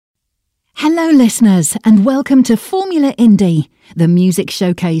Hello listeners and welcome to Formula Indie, the music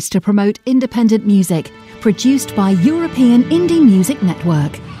showcase to promote independent music, produced by European Indie Music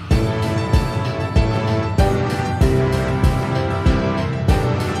Network.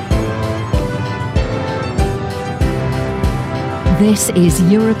 This is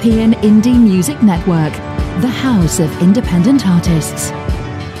European Indie Music Network, the house of independent artists.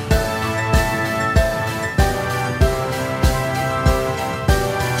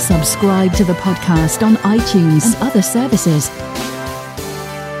 Subscribe to the podcast on iTunes and other services.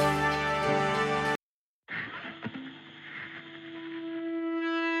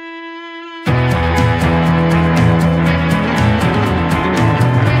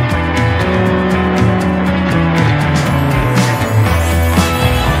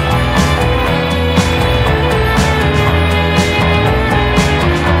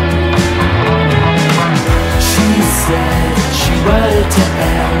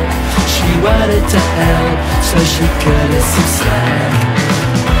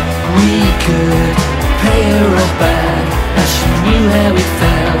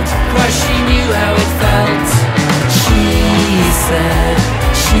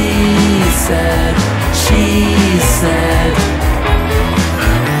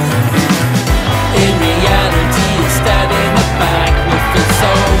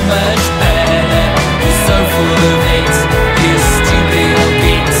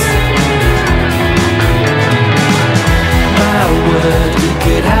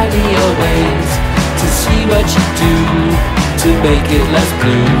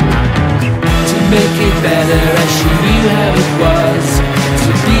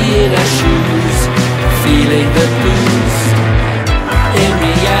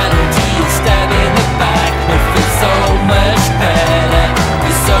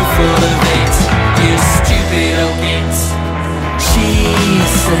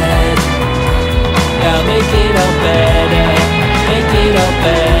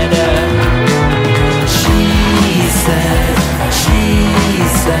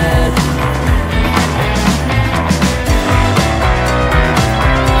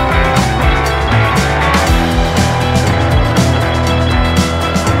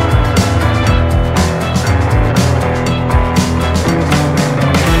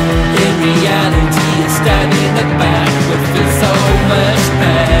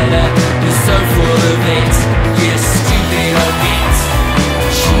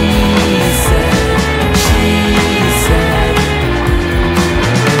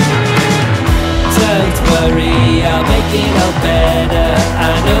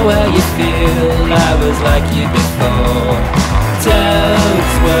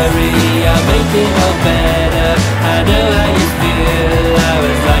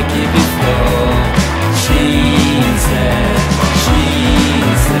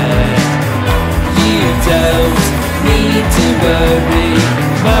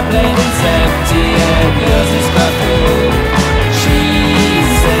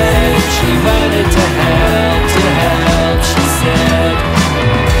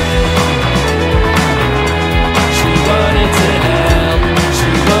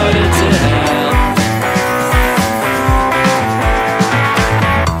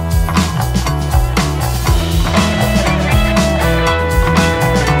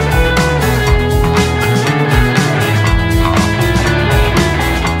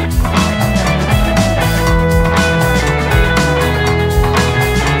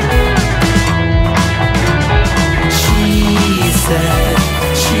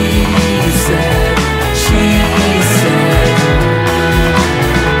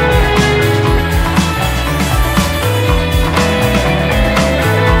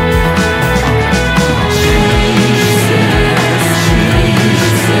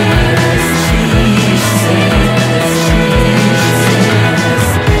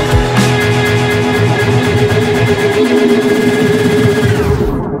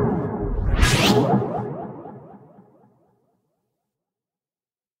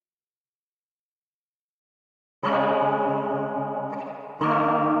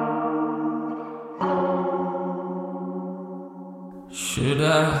 Should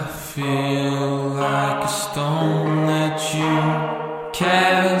I feel like a stone that you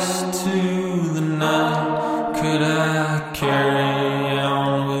cast to the night? Could I carry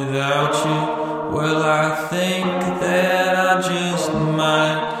on without you? Well, I think that I just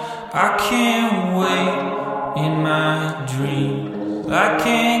might. I can't wait in my dreams. I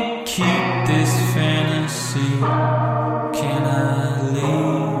can't keep this fantasy. Can I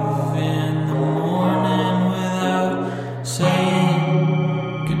leave in the morning without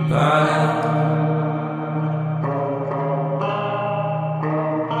saying goodbye?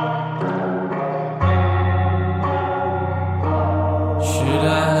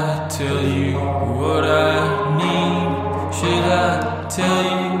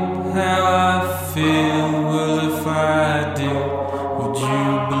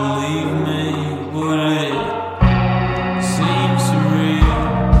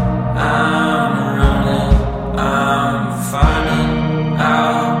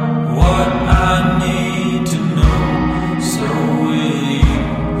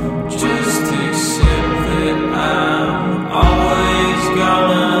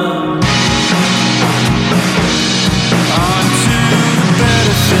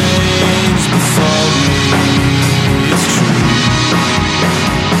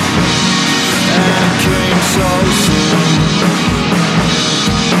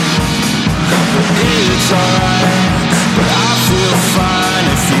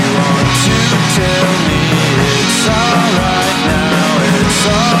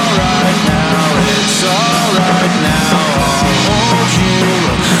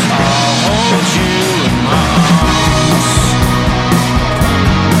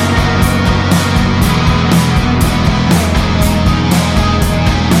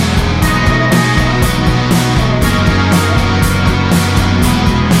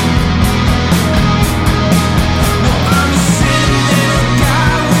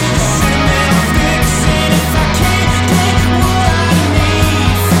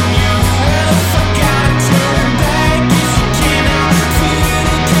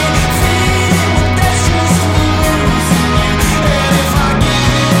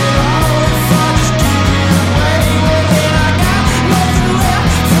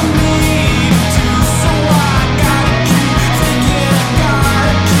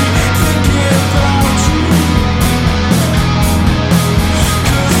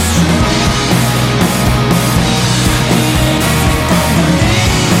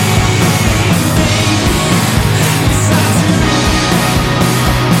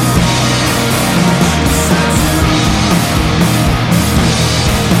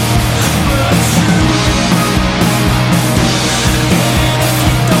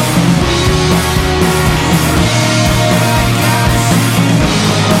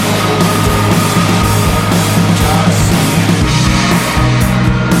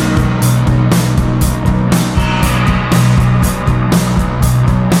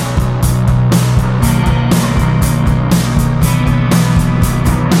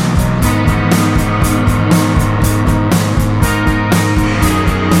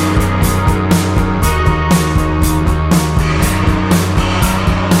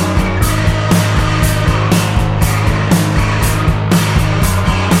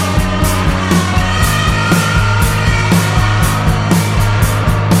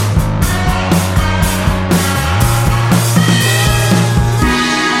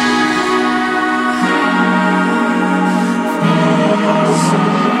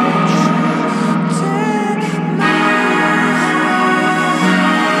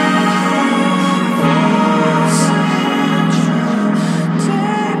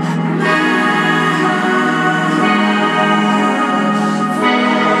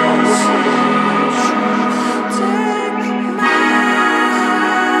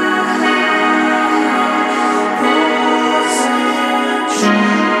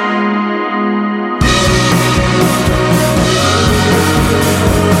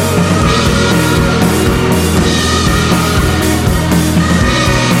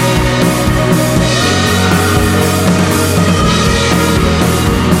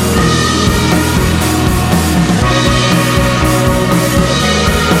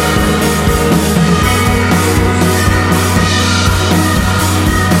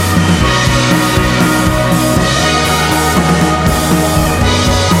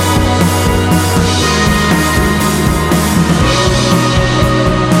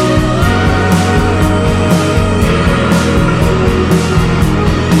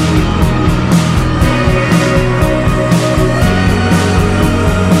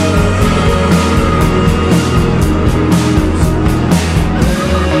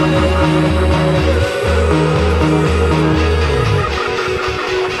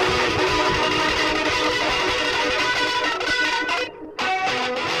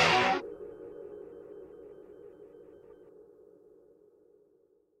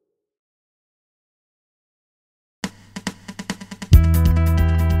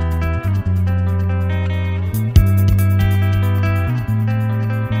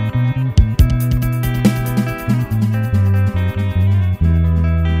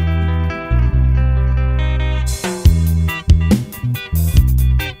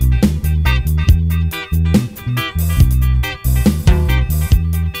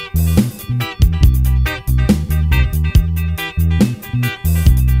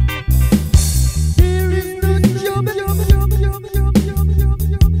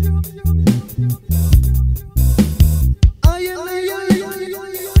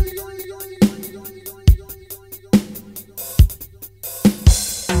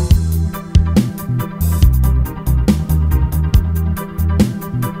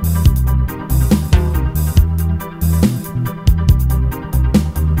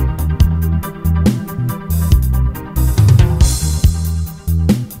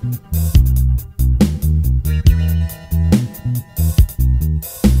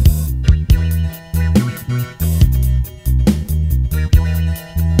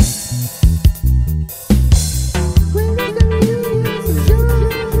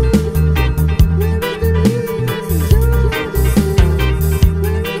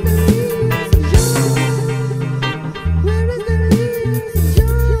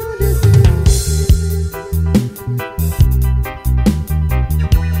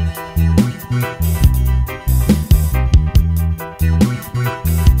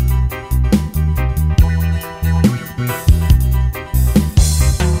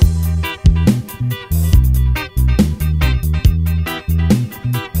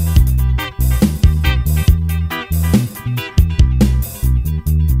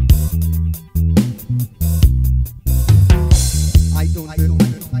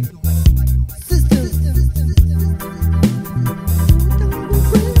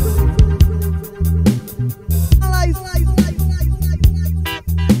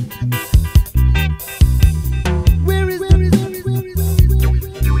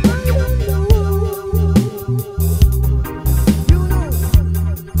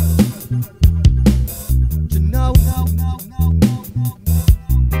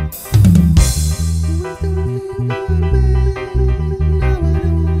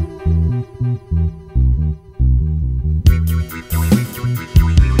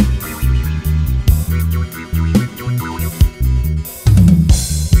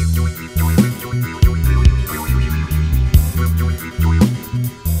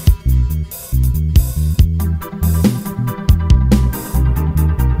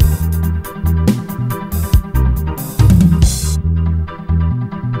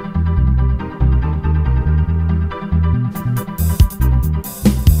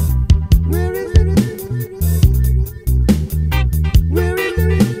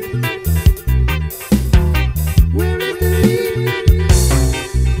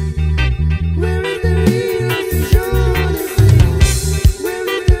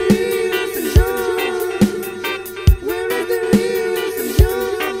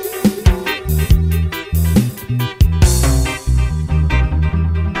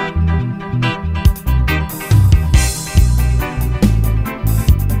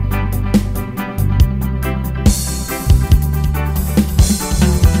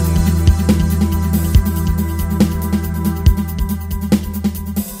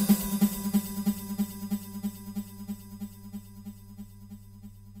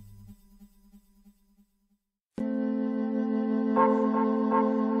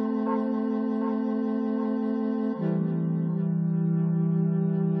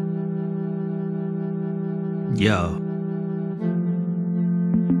 Yo.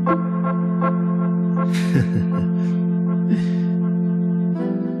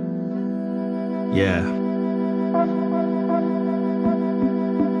 Yeah.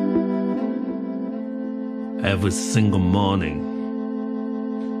 Every single morning,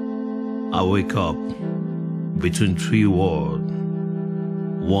 I wake up between three worlds.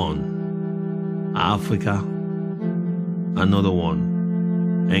 One, Africa, another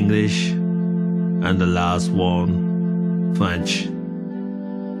one, English, and the last one, French.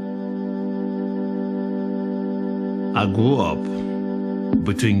 I grew up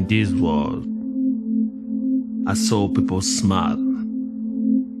between these worlds. I saw people smile.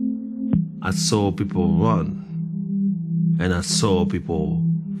 I saw people run. And I saw people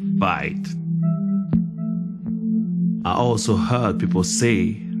fight. I also heard people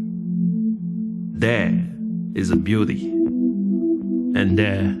say, there is a beauty, and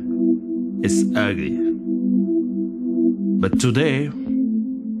there is ugly. But today,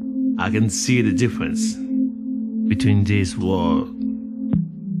 I can see the difference between these worlds.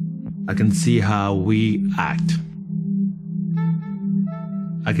 I can see how we act.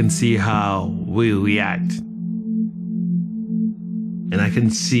 I can see how we react. And I can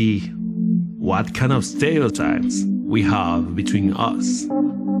see what kind of stereotypes we have between us.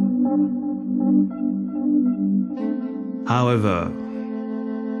 However,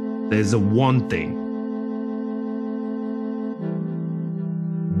 there's a one thing,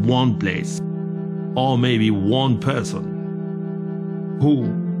 one place, or maybe one person who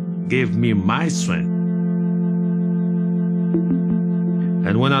gave me my strength.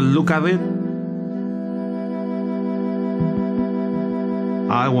 And when I look at it,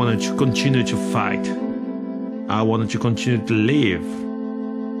 I wanted to continue to fight. I wanted to continue to live.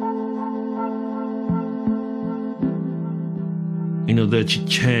 You know, the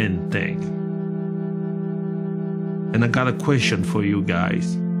change thing. And I got a question for you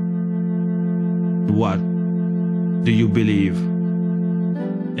guys. What do you believe?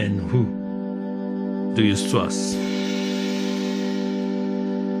 And who do you trust?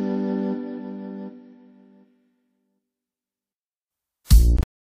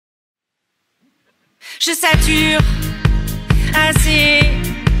 Je sature, assez,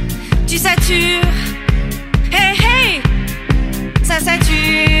 tu satures, hey hey, ça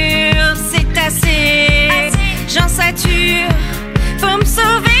sature, c'est assez, j'en sature, faut me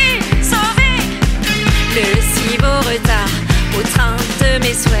sauver, sauver. Le si beau retard au train de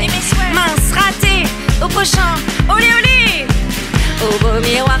mes souhaits, mince raté, au prochain, olé olé, au beau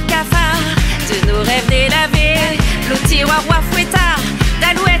miroir cafard, de nos rêves délavés, l'eau tiroir roi fouettard,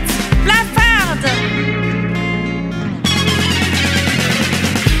 d'alouette, blafarde.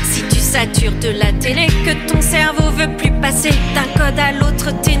 Sature de la télé, que ton cerveau veut plus passer d'un code à l'autre,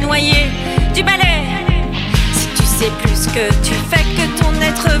 t'es noyé du balai. Si tu sais plus ce que tu fais, que ton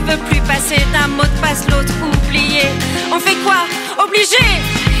être veut plus passer d'un mot de passe l'autre oublié. On fait quoi? Obligé?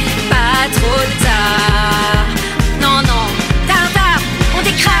 Pas trop tard. Non, non, tard, on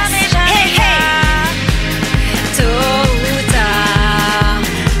décrase. Hey, hey. Tôt ou tard.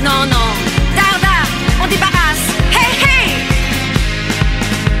 Non, non, tard, on débarrasse. Hey, hey.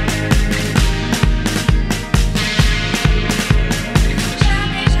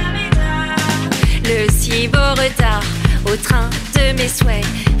 Jamais tard. Le si beau retard au train de mes souhaits.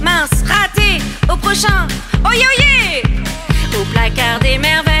 Mince, raté, au prochain. Oye, oye. Au placard des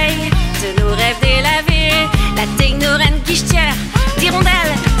merveilles, de nos rêves délavés, la techno-reine guichetière,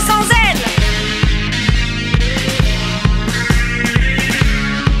 d'hirondelle sans elle.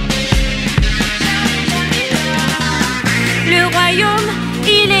 Le royaume,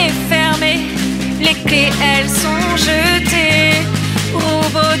 il est fermé, les clés, elles sont jetées.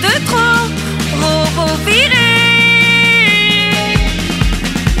 Robot de trop, robot viré.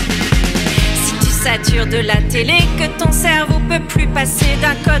 Sature de la télé, que ton cerveau peut plus passer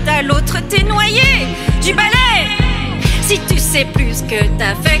d'un code à l'autre, t'es noyé du balai. Si tu sais plus ce que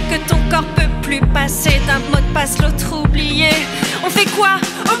t'as fait, que ton corps peut plus passer d'un mot de passe l'autre oublié. On fait quoi?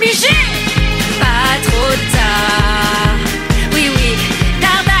 Obligé? Pas trop tard. Oui, oui,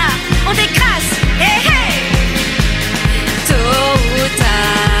 tard, on décrasse. Hey, hey. Tôt ou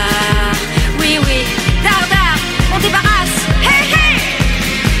tard. Oui, oui, tard, on débarrasse. Hey, hey.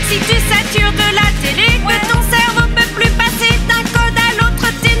 Si tu satures de la télé, que ton cerveau peut plus passer d'un code à l'autre,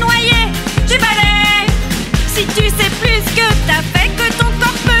 t'es noyé du balai. Si tu sais plus ce que t'as fait, que ton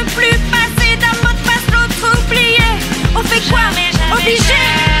corps peut plus passer d'un mot de passe l'autre oublié. On fait quoi? Obligé?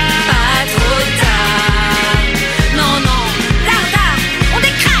 Pas trop tard. Non, non, tard, on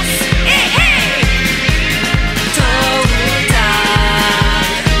décrasse. Hey, hey. Tôt ou tard.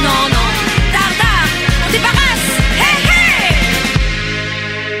 Non, non, tard, on débarrasse. Hey, hey.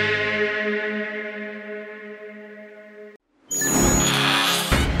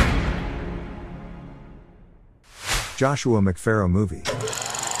 Joshua McFarrow movie.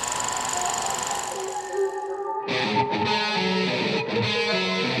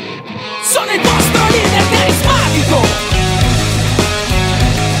 Sono il vostro leader carismatico.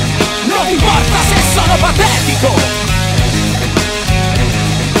 Non importa se sono patetico.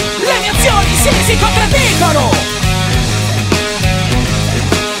 Le mie azioni si contraddicono.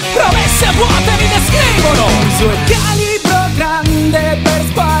 Promesse vuote mi descrivono. Uso il calibro grande per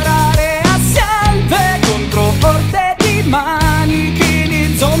sparare a salve contro orde di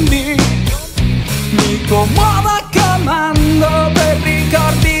manichini zombie. Mi commuovo a comando per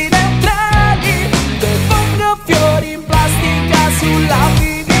ricordi neutrali. Depongo fiori in plastica sulla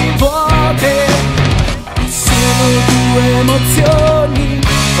vivi vuote. Sono due emozioni,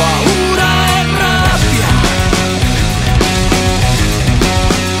 paura e rabbia.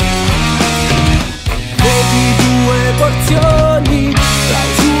 Vedi due porzioni,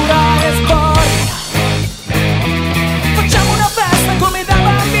 clausura e sporia. Facciamo una festa come da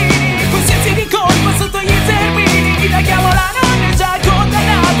bambini, qualsiasi di colpo sotto gli zerbini. Dilaghiamo la nonna già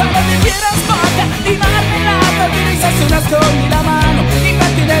condannata, la bandiera spacca di marmellata. Ti risasso, nascondi la mano,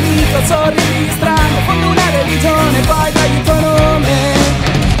 inventi nemico, sorridi strano. Fondo una religione, poi dai il tuo nome.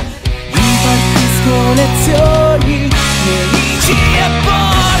 Impartisco lezioni, nemici e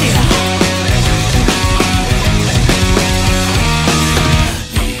boria.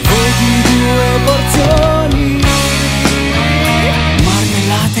 Di due porzioni,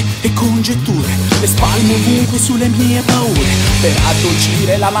 marmellate e congetture, le spalmo ovunque sulle mie paure, per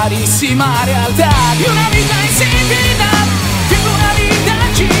addolcire l'amarissima realtà di una vita insipida, vivo una vita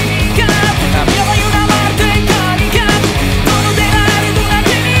cinica, la mia vai una morte in carica, dono denari ed una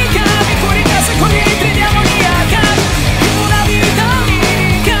nemica, mi fuori casa con litri di ammoniaca, vivo una vita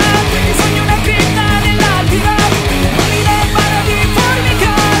unica, quindi sogno una cripta nell'aldilà, morire in bara di formica.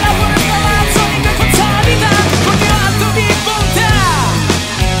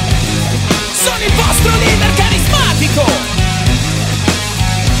 Sono il vostro leader carismatico.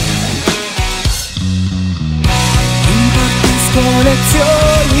 Impartisco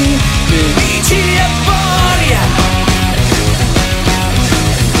lezioni, nemici e boria.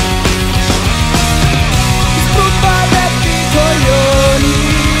 Sbruffaletti coglioni,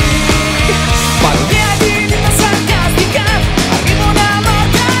 parodia di vita sarcastica. Arrivo una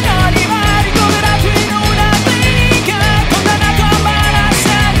morte anonima, ricoverato in una clinica, condannato a mala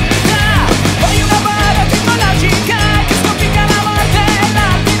sanità. Voglio una bara tecnologica che sconfigga la morte e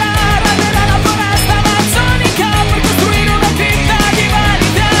l'aldilà, raderà la foresta amazzonica per costruire una cripta di validità.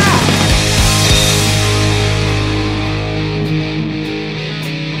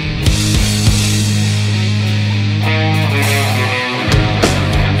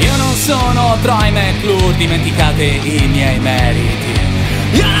 sono Troy McClure, dimenticate i miei meriti.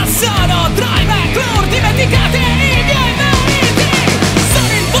 Io non sono Troy McClure, dimenticate i miei meriti.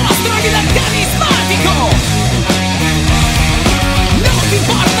 Sono il vostro leader carismatico. Non ti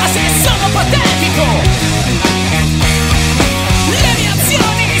importa se sono patetico. Le mie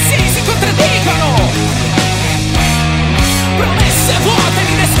azioni si contraddicono. Promesse vuote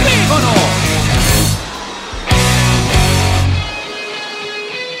mi descrivono.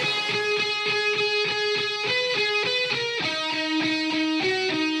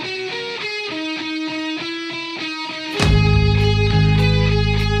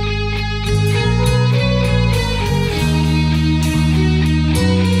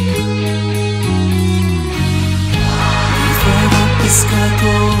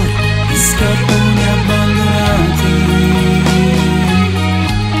 Pescatori, gli scarponi abbandonati,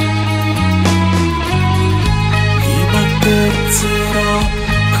 li battezzerò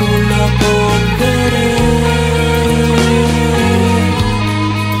con la polvere,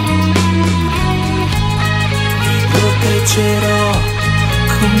 li proteggerò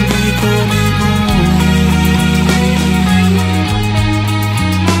con vicoli bui,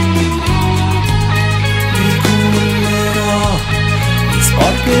 li cullerò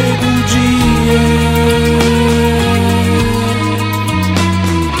sporche bugie,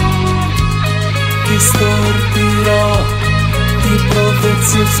 ti storpirò di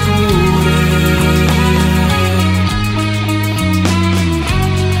profezie oscure,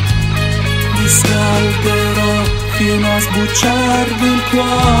 ti scalderò fino a sbucciarvi il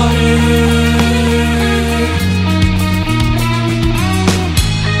cuore.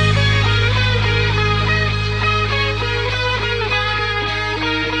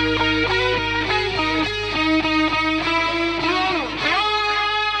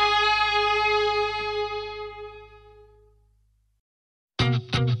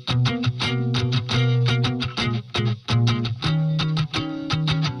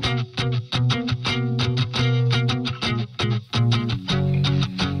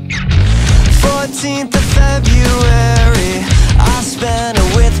 Of February, I spent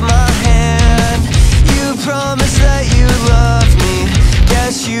it with my hand. You promised that you loved me,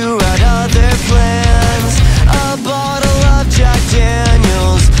 guess you had other plans. A bottle of Jack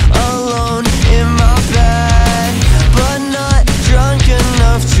Daniels, alone in my bed, but not drunk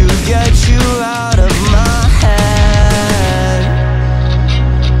enough to get you out of my head.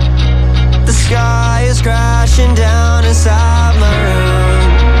 The sky is crashing down inside my room.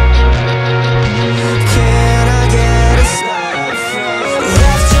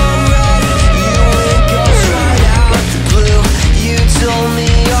 Told me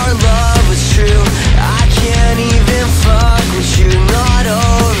our love was true. I can't even fuck with you, not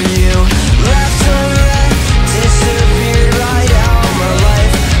over you. Left or right, disappeared right out of my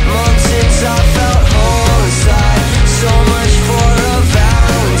life. Months since I felt whole inside. So much for a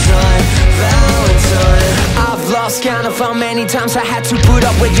Valentine, Valentine. I've lost count of how many times I had to put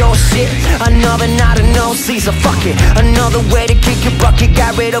up with your shit. Another night of no Caesar, fuck it. Another way to kick your bucket.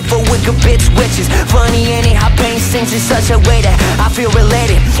 Got rid of a wicked bitch, witches. Funny anyhow pain sings in such a way that I feel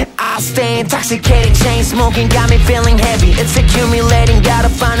related. I stay intoxicated, chain smoking got me feeling heavy. It's accumulating, gotta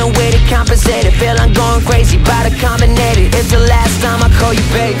find a way to compensate it. Feel I'm going crazy, by the combinated. It's the last time I call you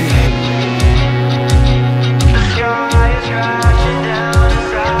baby. The sky is crashing down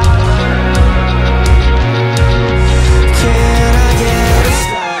inside my room. Can I get a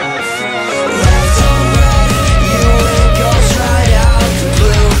stop? Left or right, you went ghost right out the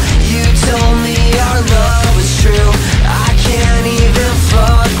blue. You told me our love was true. I can't even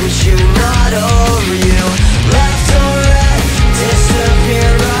fuck with you, not over you. Left or right,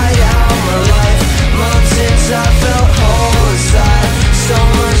 disappeared right out of my life. Months since I felt whole inside. So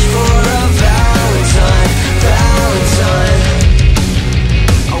much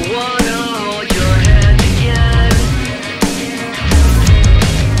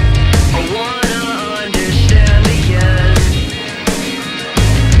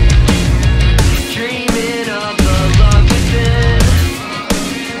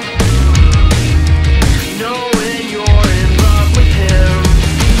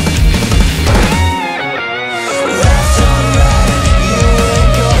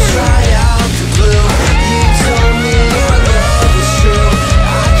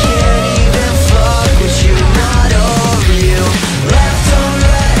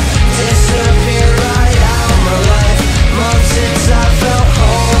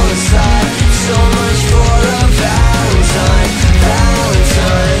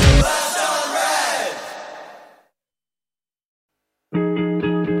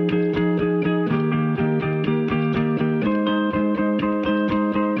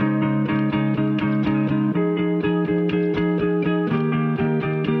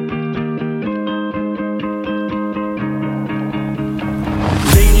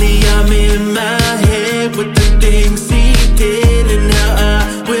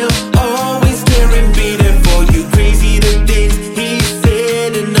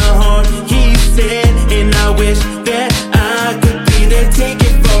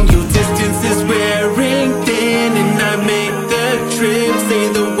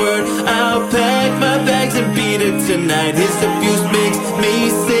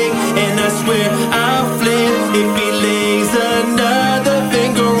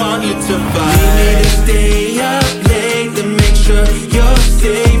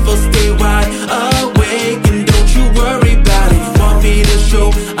safe, I'll stay wide awake, and don't you worry about it. Want me to show,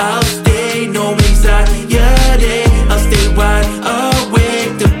 I'll stay, no anxiety. I'll stay wide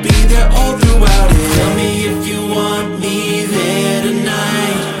awake to be there all throughout it. Tell me if you want me there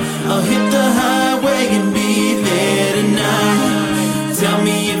tonight. I'll hit the highway and be there tonight. Tell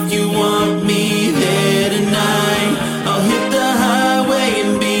me if you want me there tonight. I'll hit the highway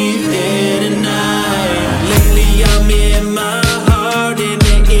and be there tonight. Lately I'm in my heart, and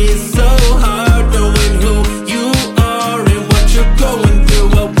it is so hard knowing who you are and what you're going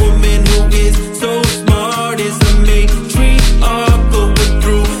through. A woman who is so smart is a matriarch, going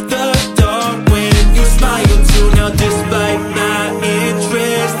through the dark when you smile too. Now despite my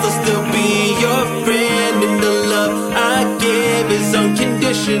interest, I'll still be your friend, and the love I give is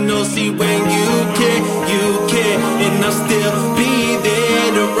unconditional. See, when you care, and I'll still be there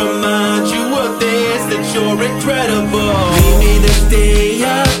to remind you of this, that you're incredible. Need me to stay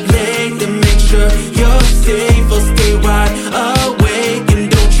up late to make sure you're safe. I'll stay wide awake, and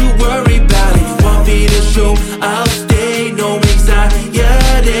don't you worry about it. Want me to show, I'll stay, no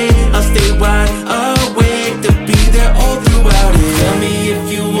anxiety. I'll stay wide awake to be there all throughout it. Tell me if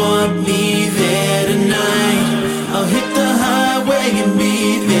you want me there tonight. I'll hit the highway and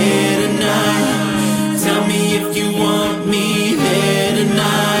be there tonight. Tell me if you want me there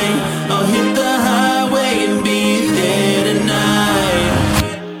tonight. I'll hit the highway and be there tonight.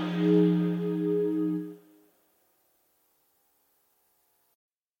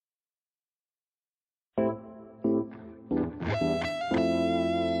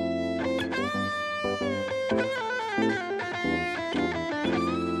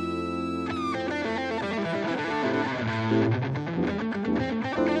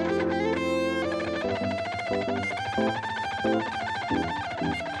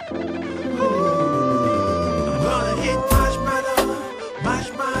 I'm gonna eat marshmallow,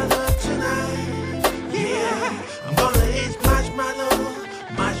 marshmallow tonight. Yeah, I'm gonna eat marshmallow,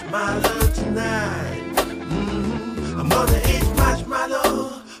 marshmallow tonight. I'm gonna eat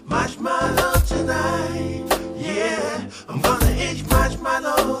marshmallow, marshmallow tonight. Yeah, I'm gonna eat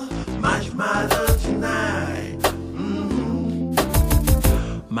marshmallow, marshmallow tonight.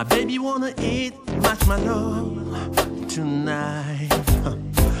 My baby wanna eat marshmallow tonight.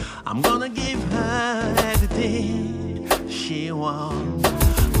 I'm gonna give her everything she wants.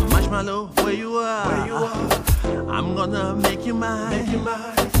 Marshmallow, where you are, I'm gonna make you mine.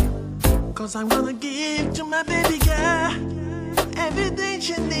 Cause I'm gonna give to my baby girl everything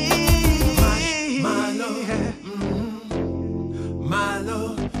she needs. Marshmallow,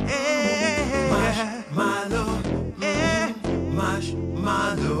 Marshmallow, Marshmallow,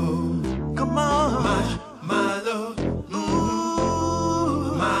 Marshmallow. Come on, Marshmallow.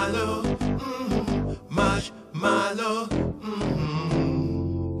 Marshmallow, marshmallow,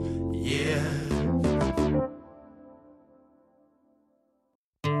 yeah.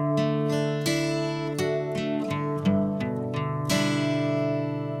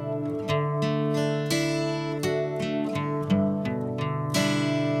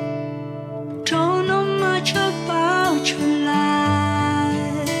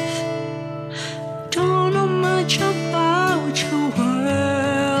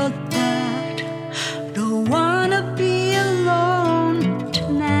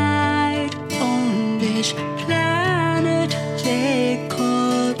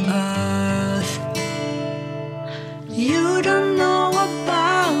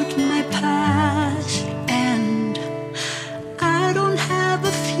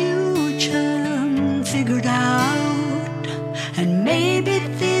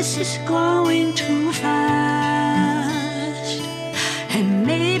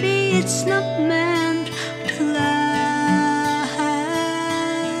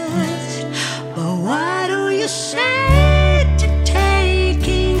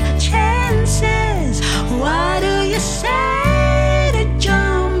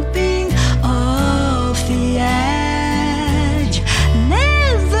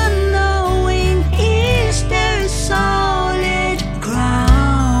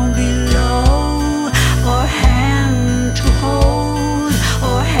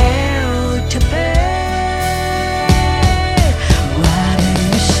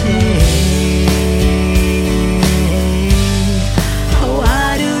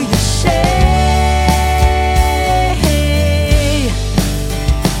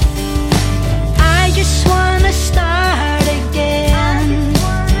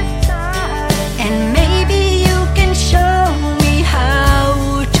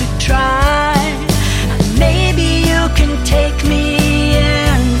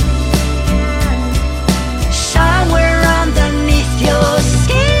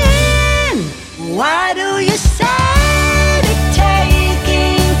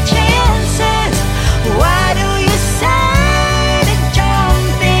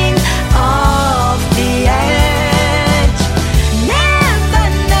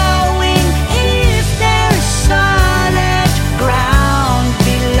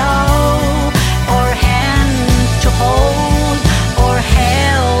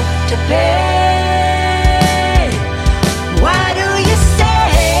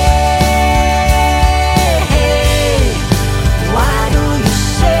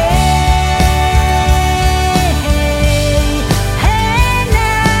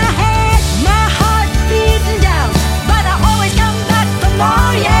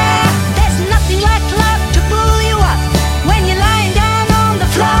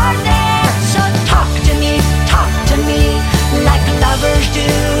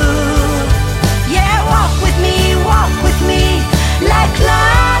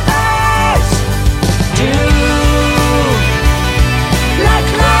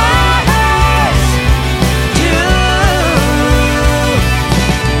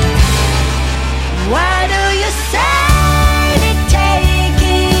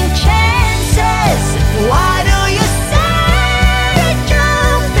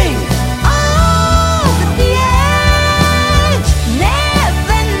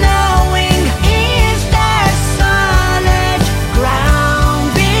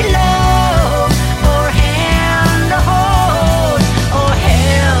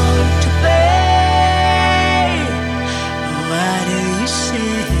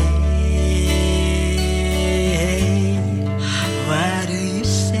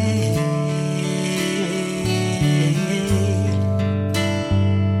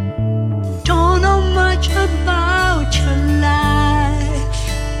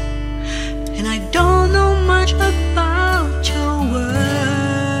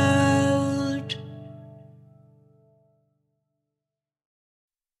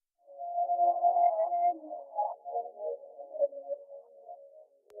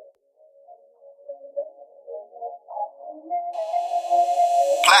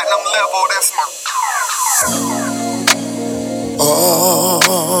 Platinum level, that's my.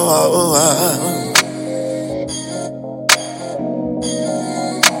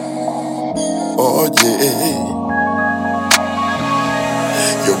 Oh yeah,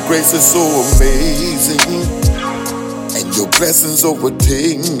 your grace is so amazing, and your blessings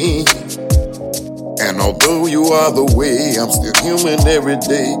overtake me. And although you are the way, I'm still human every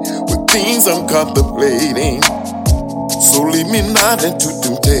day with things I'm contemplating. So lead me not into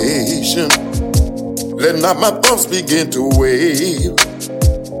temptation. Let not my thoughts begin to wave.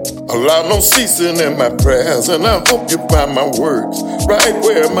 Allow no ceasing in my prayers, and I hope you find my words right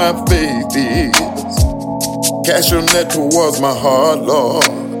where my faith is. Cast your net towards my heart, Lord.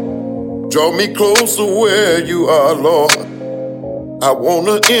 Draw me closer where you are, Lord. I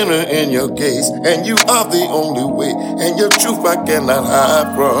wanna enter in your gates, and you are the only way, and your truth I cannot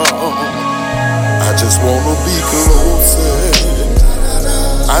hide from. I just wanna be closer.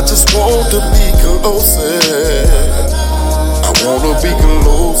 I just want to be closer. I wanna be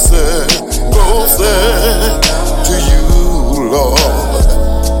closer, closer to you, Lord.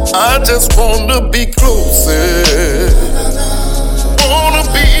 I just wanna be closer. Wanna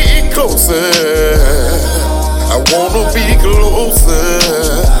be closer. I wanna be closer,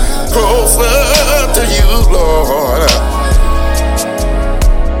 closer to you, Lord.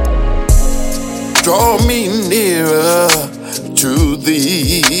 Draw me nearer to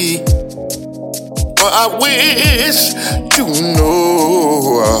thee, for I wish to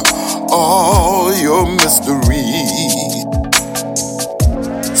know all your mysteries.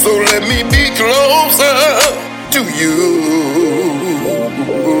 So let me be closer to you.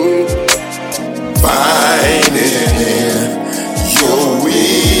 Finding your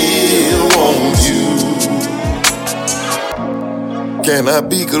will on you. Can I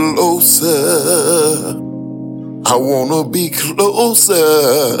be closer? I wanna be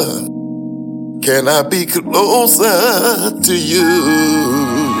closer. Can I be closer to you?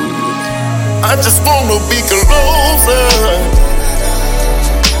 I just wanna be closer.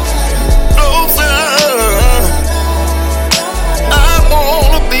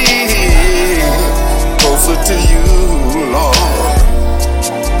 To you, Lord,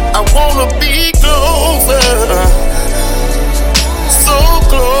 I wanna be closer, so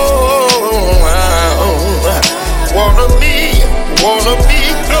close. Wanna be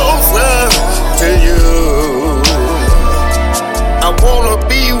closer to you. I wanna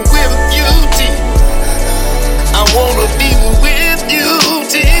be with you, deep. I wanna be with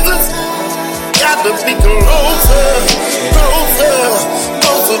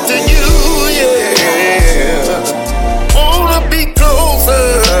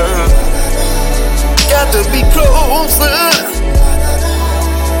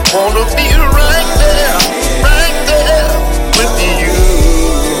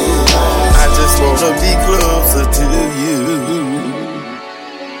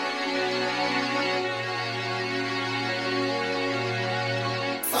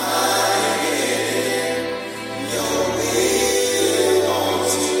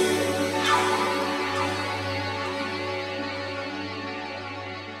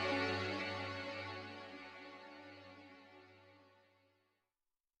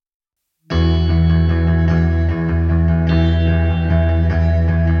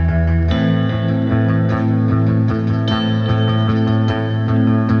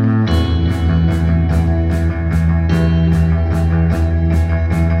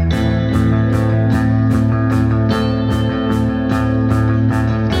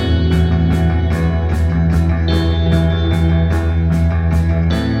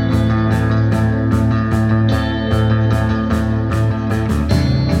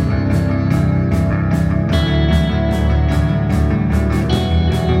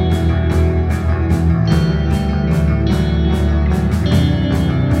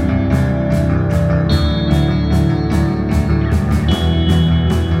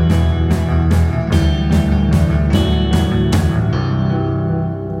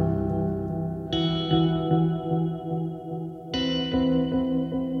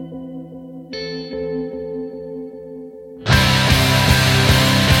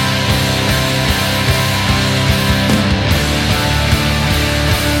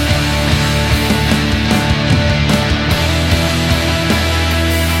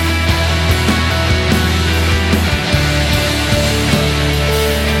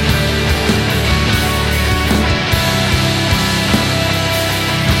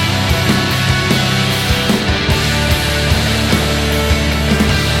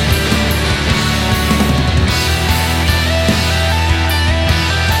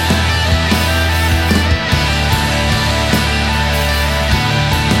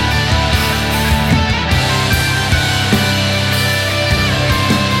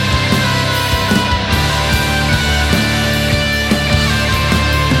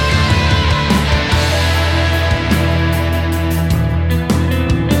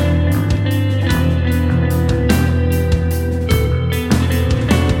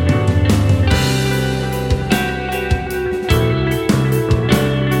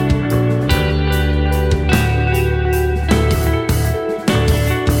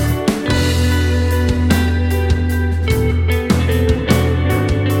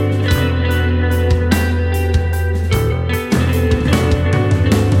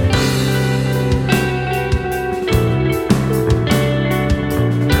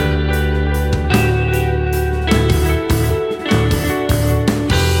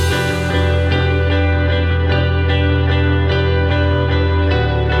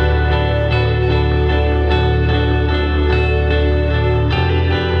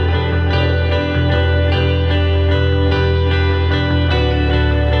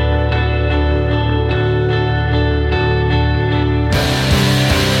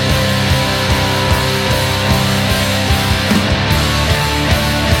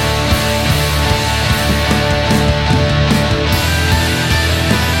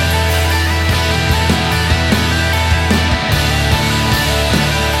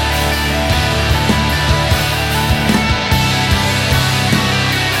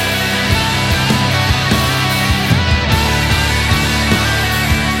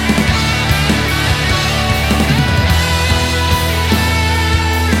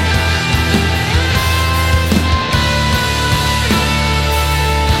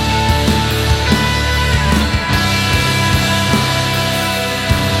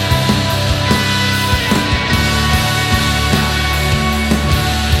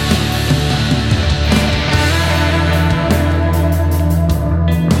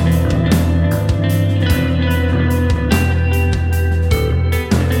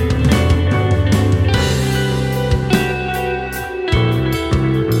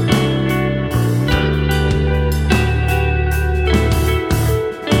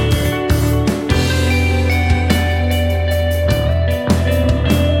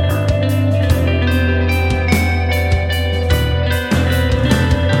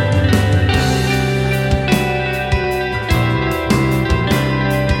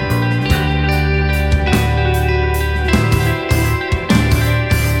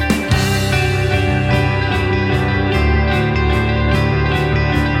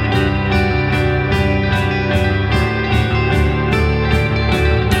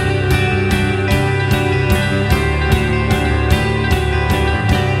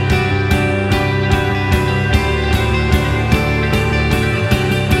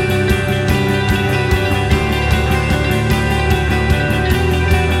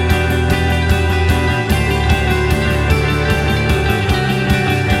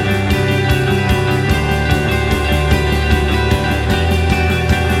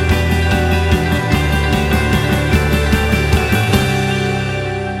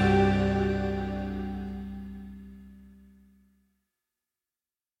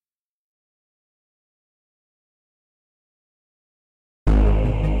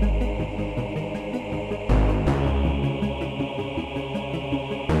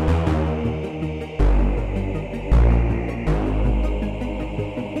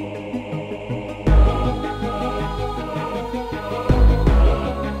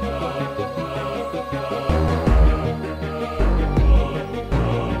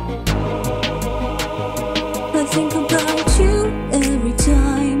think about you every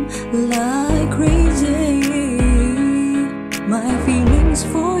time like crazy. My feelings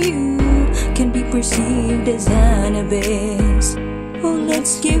for you can be perceived as an abyss. Oh,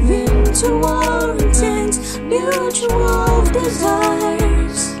 let's give in to our intense mutual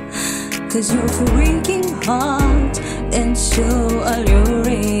desires. 'Cause you're freaking hot and so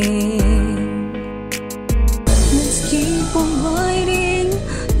alluring. Let's keep on writing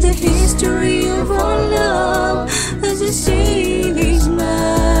the history of our love as I say these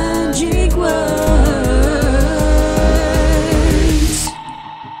magic words.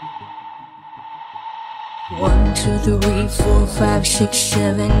 1, 2, 3, 4, 5, 6,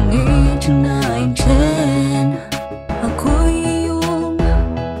 7, 8, 9, 10. Ako'y iyong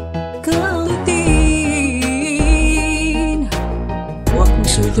kalutin. 1,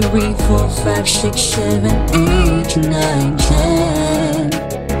 2, 3, 4, 5, 6, 7, 8, 9, 10.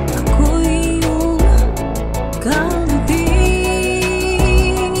 Ako'y iyong kalutin.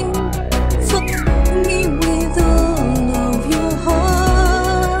 Fuck me with all of your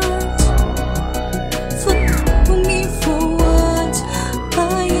heart. Fuck me for what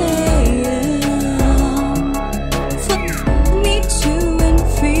I am. Fuck me to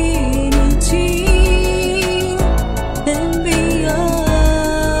infinity and beyond.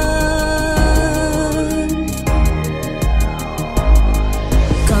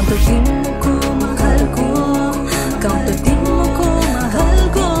 Kantutin mo ko, mahal ko. Kantutin mo ko, mahal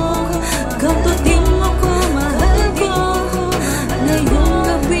ko. Kantutin mo ko, mahal ko. Ngayong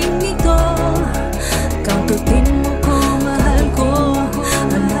gabing ito. Kantutin mo ko, mahal ko.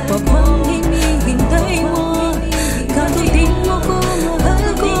 Ano pa bang hinihintay mo? Kantutin mo ko, mahal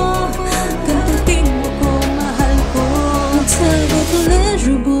ko. Kantutin mo ko, mahal ko. Let's have a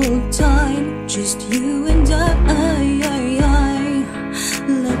pleasurable time, just you and I.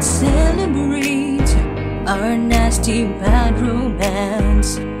 Let's celebrate our nasty bad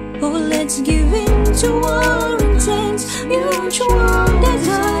romance. Oh, let's give in to our intense mutual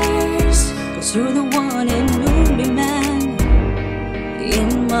desires. 'Cause you're the one and only man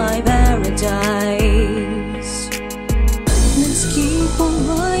in my paradise. Let's keep on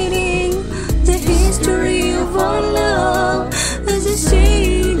writing the history of our love as I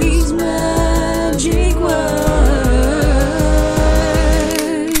say these magic words.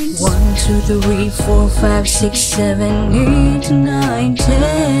 1, 2, 3, 4, 5, 6, 7, 8, 9,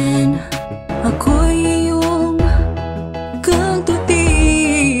 10. Ako'y iyong kantutin.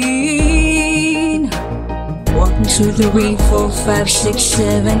 1, 2, 3, 4, 5, 6,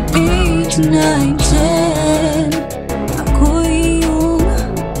 7, 8, 9, 10. Ako'y iyong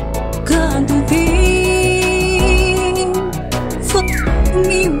kantutin. Fuck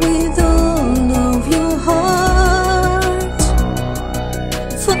me with all of your heart.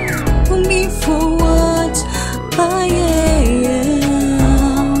 Fuck me for what I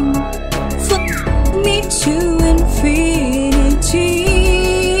am. Fuck me to infinity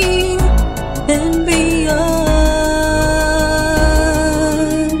and beyond.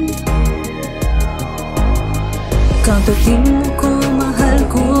 Kantutin mo ko, mahal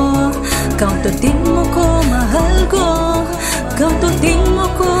ko. Kantutin mo ko, mahal ko. Kantutin mo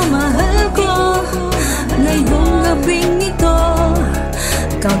ko, mahal ko. Ngayong gabing ito.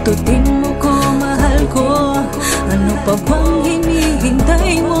 Kantutin mo ko, mahal ko. Ano pa bang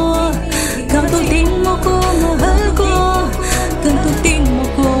hinihintay mo? Kantutin mo ko, mahal ko. Kantutin mo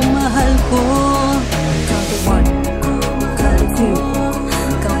ko, mahal ko. Kantutin mo ko, mahal ko.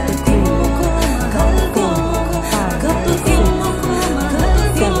 Kantutin mo ko, mahal ko. Kantutin mo ko, mahal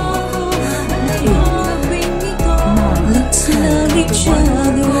ko. Ngayong gabing ito. Let's love each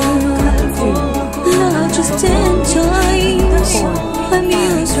other. Not just 10 times. I'm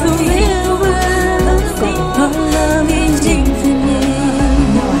yours forever. Our love is infinite.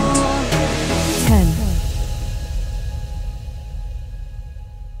 10.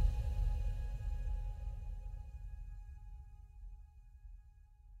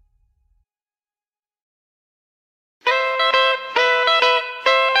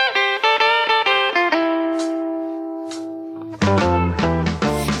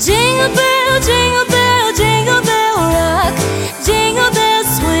 Jingle bell, jingle bell, jingle bell rock. Jingle bells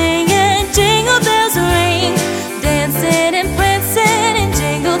swing and jingle bells ring. Dancing and prancing in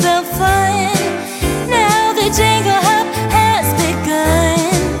jingle bell fun. Now the jingle hop has begun.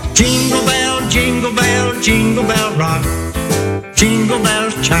 Jingle bell, jingle bell, jingle bell rock. Jingle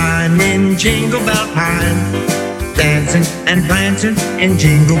bells chime in Jingle Bell time. Dancing and prancing in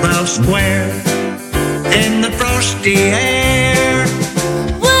Jingle Bell Square. In the frosty air.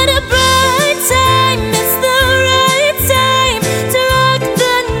 What a bright time, it's the right time to rock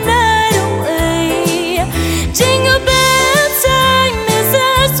the night away.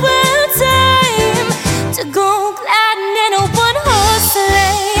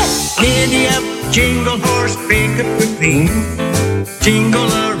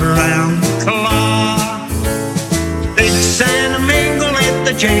 jingle around the clock. Mix and mingle at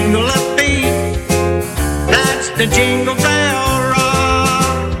the jingle of feet. That's the Jingle Bell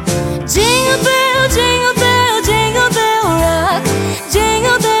Rock. Jingle bell, jingle bell, jingle bell rock.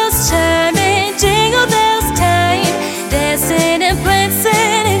 Jingle bells chiming, jingle bells time. Dancing and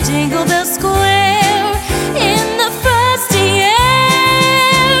prancing in Jingle Bell Square in the frosty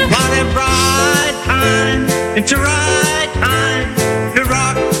air. What a bright time, it's a right time to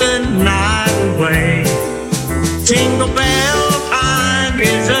rock the night away. Jingle bell time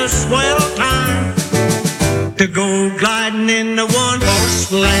is a swell time to go gliding in the one-horse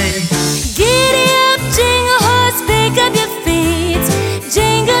sleigh. Giddy up, jingle horse, pick up your feet.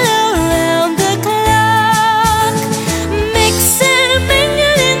 Jingle around the clock. Mix and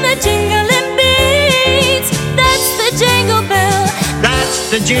mingle in the jingling beats. That's the jingle bell. That's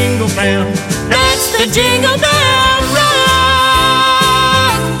the jingle bell. That's the Jingle Bell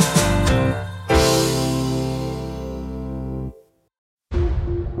Rock.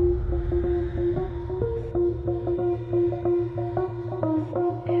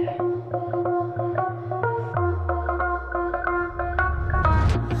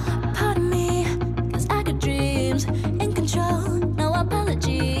 Pardon me, 'cause I got dreams in control. No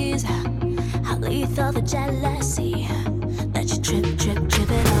apologies. How lethal the jealousy that you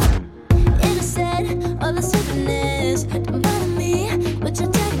tripping up. Innocent of the sweetness. Don't bother me with your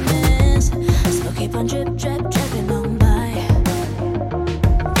tightness. Still keep on dripping on by.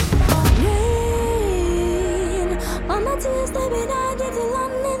 Rain on my tears, they be not getting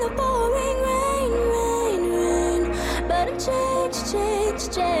long in the pouring rain. But I'm change.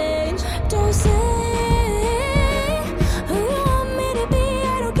 Don't say who you want me to be.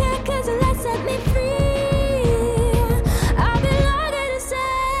 I don't care, 'cause it lets set me free. I'll be longer to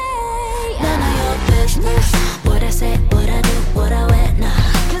say none of your business. What I say, what I do, what I wear now.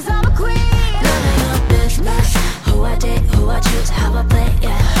 'Cause I'm a queen. None of your business. Who I date, who I choose, how I play,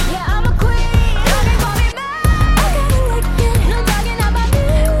 yeah. Yeah, I'm a queen. Don't be for me, man. I gotta like it. No talking about me.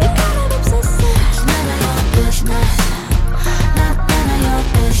 It's kind of obsessive. It's none of your business. None of your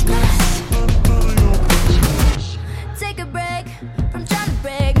business. Take a break from trying to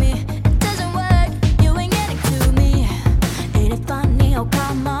break me. It doesn't work. You ain't getting to me. Ain't it funny how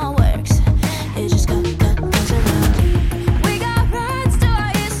karma works? It just comes around. We got rights to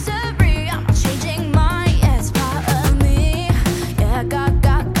our history. I'm not changing mine. Yeah, it's part of me. Yeah, I got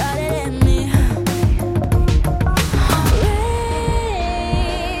it in me.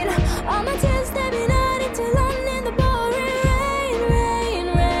 Rain on my tears, they be not too long in the pouring rain.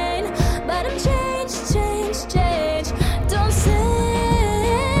 But I'm change. Don't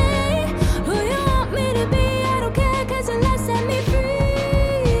say who you want me to be. I don't care, 'cause it lets set me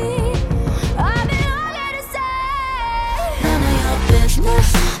free. I've been longer to say none of your business.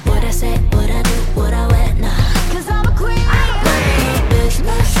 What I say, what I do, what I wear now. 'Cause I'm a queen. None of your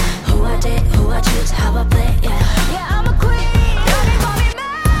business. Who I date, who I choose, how I play, yeah. Yeah, I'm a queen. Don't be for me,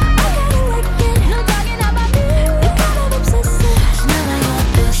 man. I gotta like it. No talking about me. It's kind of obsessive. It's none of your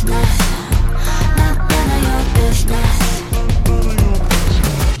business. None of your business.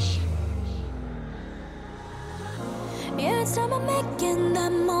 Yeah, it's time I'm making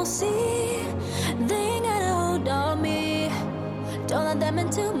them all see. They ain't got a hold on me. Don't let them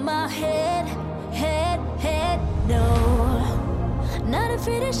into my head. No. Not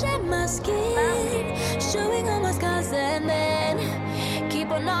afraid to shed my skin. Showing all my scars and then keep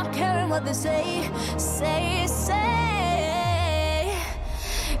on not caring what they say.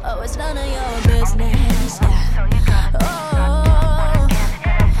 Oh, it's none of your business. Yeah. Oh.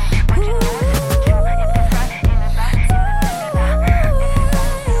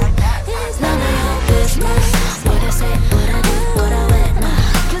 It's none of your business. What I say, what I do, what I wear now.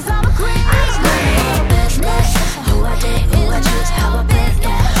 'Cause I'm a queen. It's none of your business. Who I date, who I choose, how I play,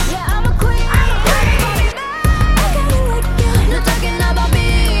 yeah. Yeah, I'm a queen. I gotta like it. No talking about me.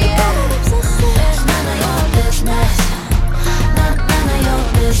 It's none of your business. None of your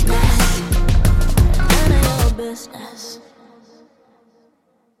business. None of your business.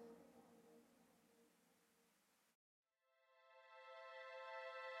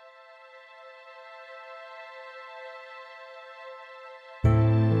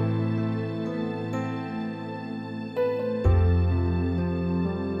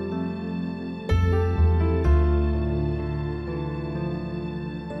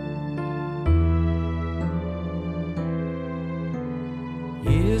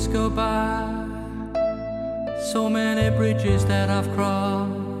 Years go by, so many bridges that I've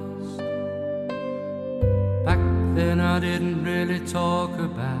crossed. Back then I didn't really talk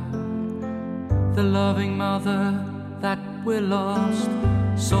about the loving mother that we're lost.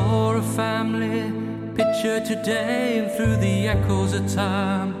 Saw a family picture today, and through the echoes of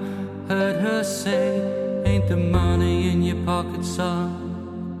time heard her say, ain't the money in your pocket,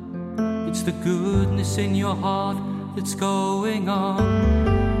 son, it's the goodness in your heart that's going on.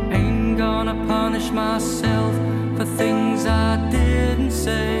 Ain't gonna punish myself for things I didn't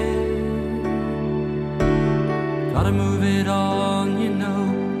say. Gotta move it on, you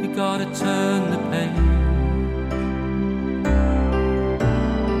know, you gotta turn the page.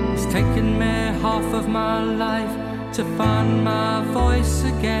 It's taken me half of my life to find my voice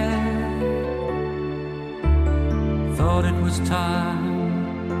again. Thought it was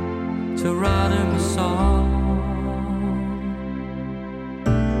time to write him a song.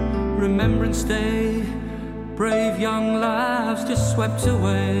 Remembrance Day, brave young lives just swept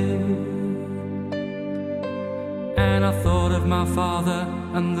away. And I thought of my father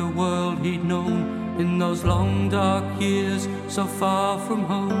and the world he'd known in those long dark years so far from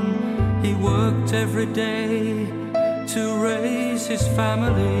home. He worked every day to raise his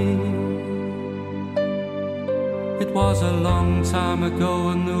family. It was a long time ago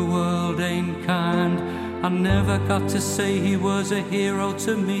and the world ain't kind. I never got to say he was a hero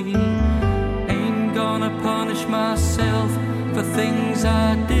to me. Ain't gonna punish myself for things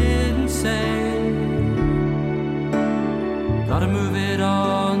I didn't say. Gotta move it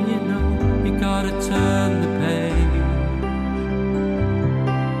on, you know, you gotta turn the page.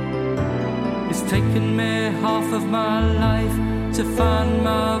 It's taken me half of my life to find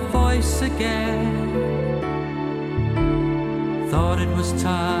my voice again. Thought it was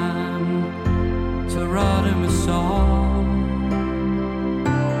time to write him a song.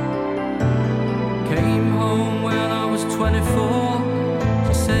 Came home when I was 24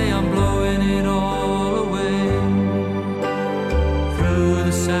 to say I'm blowing it all away. Through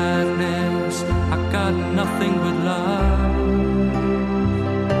the sadness, I got nothing but love.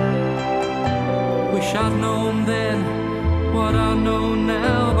 Wish I'd known then what I know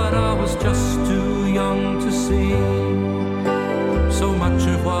now, but I was just too young to see. So much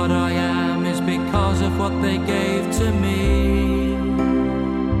of what I am is because of what they gave to me.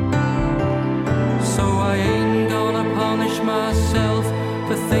 So I ain't gonna punish myself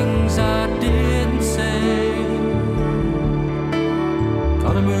for things I didn't say.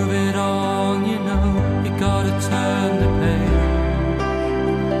 Gotta move it on, you know, you gotta turn the page.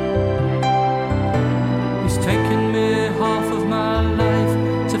 It's taken me half of my life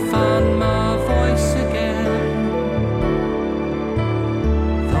to find my voice again.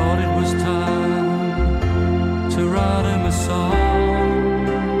 Thought it was time to write him a song.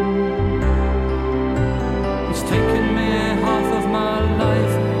 It's taken me half of my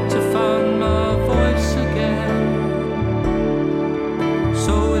life to find my voice again.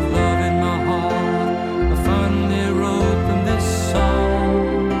 So with love in my heart, I finally wrote them this song.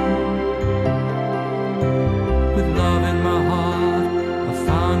 With love in my heart, I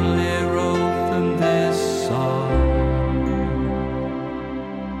finally wrote them this song.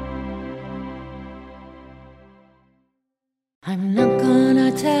 I'm not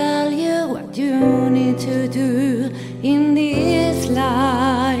gonna tell you what you need to do in this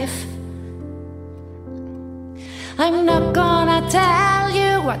life. I'm not gonna tell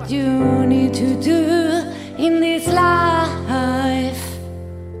you what you need to do in this life.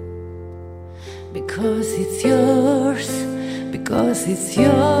 Because it's yours, because it's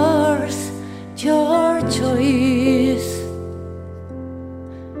yours, your choice.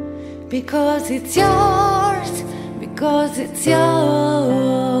 Because it's yours, because it's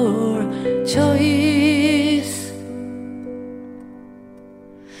your choice.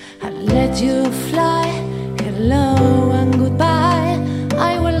 I'll let you fly, hello and goodbye.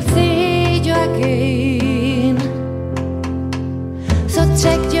 I will see you again. So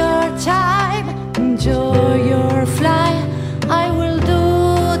take your time, enjoy your flight. I will do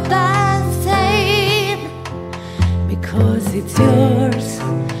the same. Because it's yours,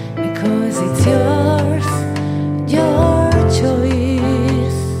 because it's yours, your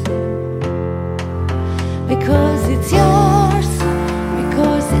choice. Because it's yours,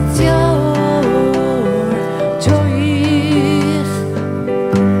 because it's your choice.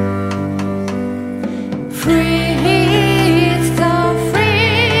 Free, so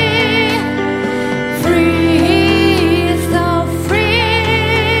free. Free, so free.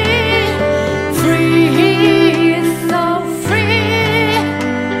 Free, so free.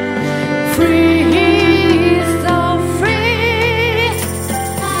 Free, so free.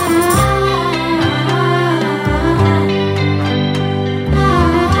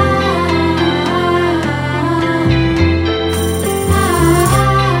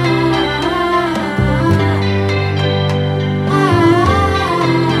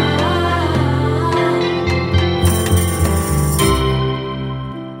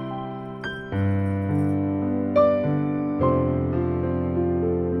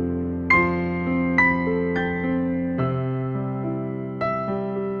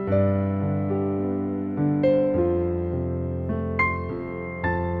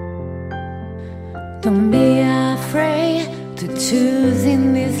 Don't be afraid to choose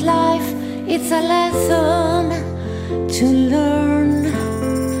in this life. It's a lesson to learn.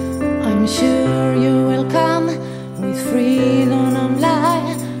 I'm sure you will come with freedom and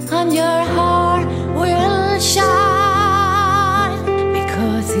light, and your heart will shine.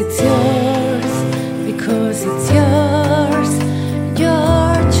 Because it's yours, because it's yours,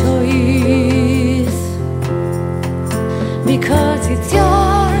 your choice. Because it's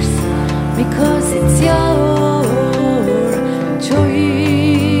yours, because it's your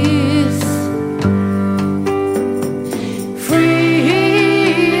choice. Free,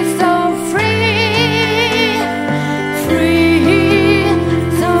 so free, free,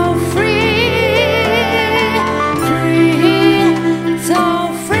 so free, free, so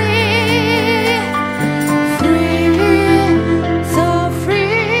free, free, so free.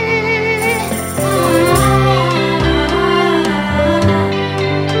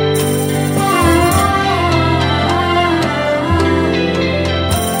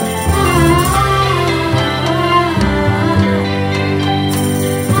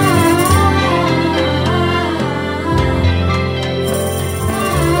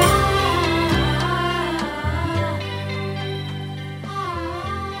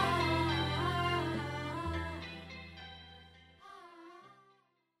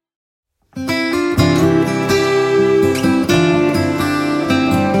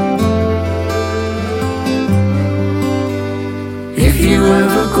 If you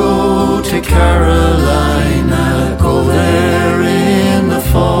ever go to Carolina, go there in the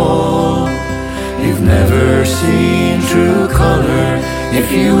fall. You've never seen true color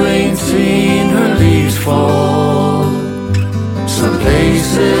if you ain't seen her leaves fall. Some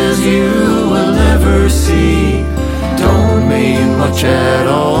places you will never see don't mean much at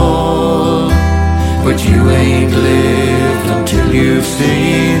all, but you ain't lived until you've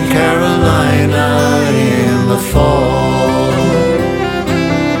seen Carolina in the fall.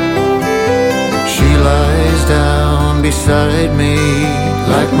 She lies down beside me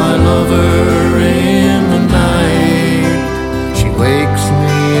like my lover in the night. She wakes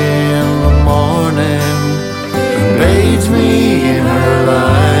me in the morning and bathes me in her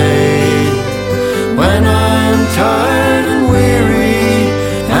light. When I'm tired and weary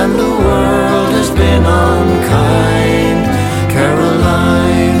and the world has been unkind,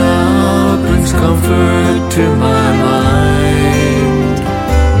 Carolina brings comfort to my mind.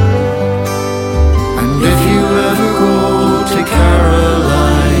 And if you ever go to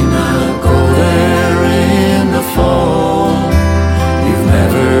Carolina, go there in the fall. You've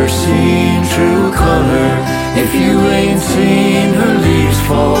never seen true color if you ain't seen her leaves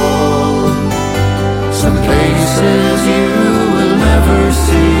fall. Some places you will never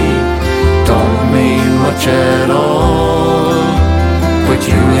see don't mean much at all, but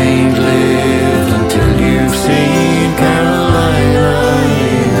you ain't lived until you've seen Carolina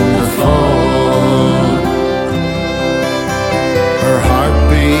in the fall. Her heart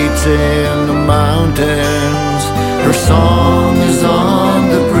beats in the mountains, her song is on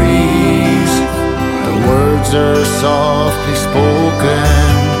the breeze. The words are softly spoken,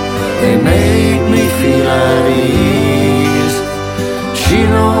 they make me feel at ease. She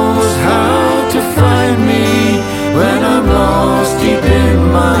knows how to find me when I'm lost deep in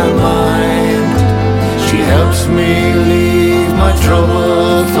my mind. She helps me leave my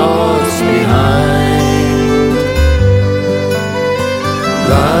troubled thoughts behind.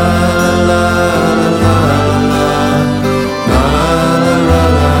 La la la la la la la la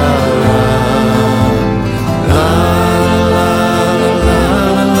la la la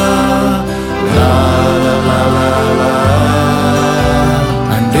la la la.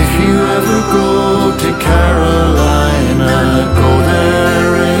 And if you ever go to Carolina, go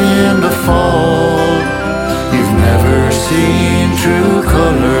there in the fall. You've never seen true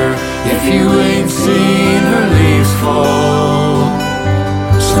color if you ain't seen her leaves fall.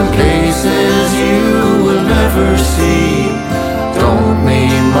 Some places you will never see don't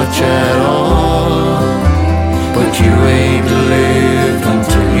mean much at all, but you ain't lived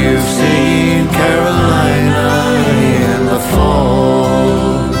until you've seen Carolina in the fall.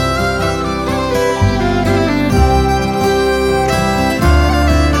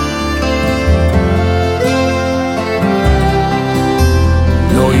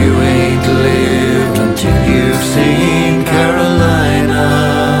 No, you ain't lived until you've seen Carolina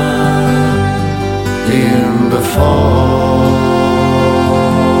in the fall.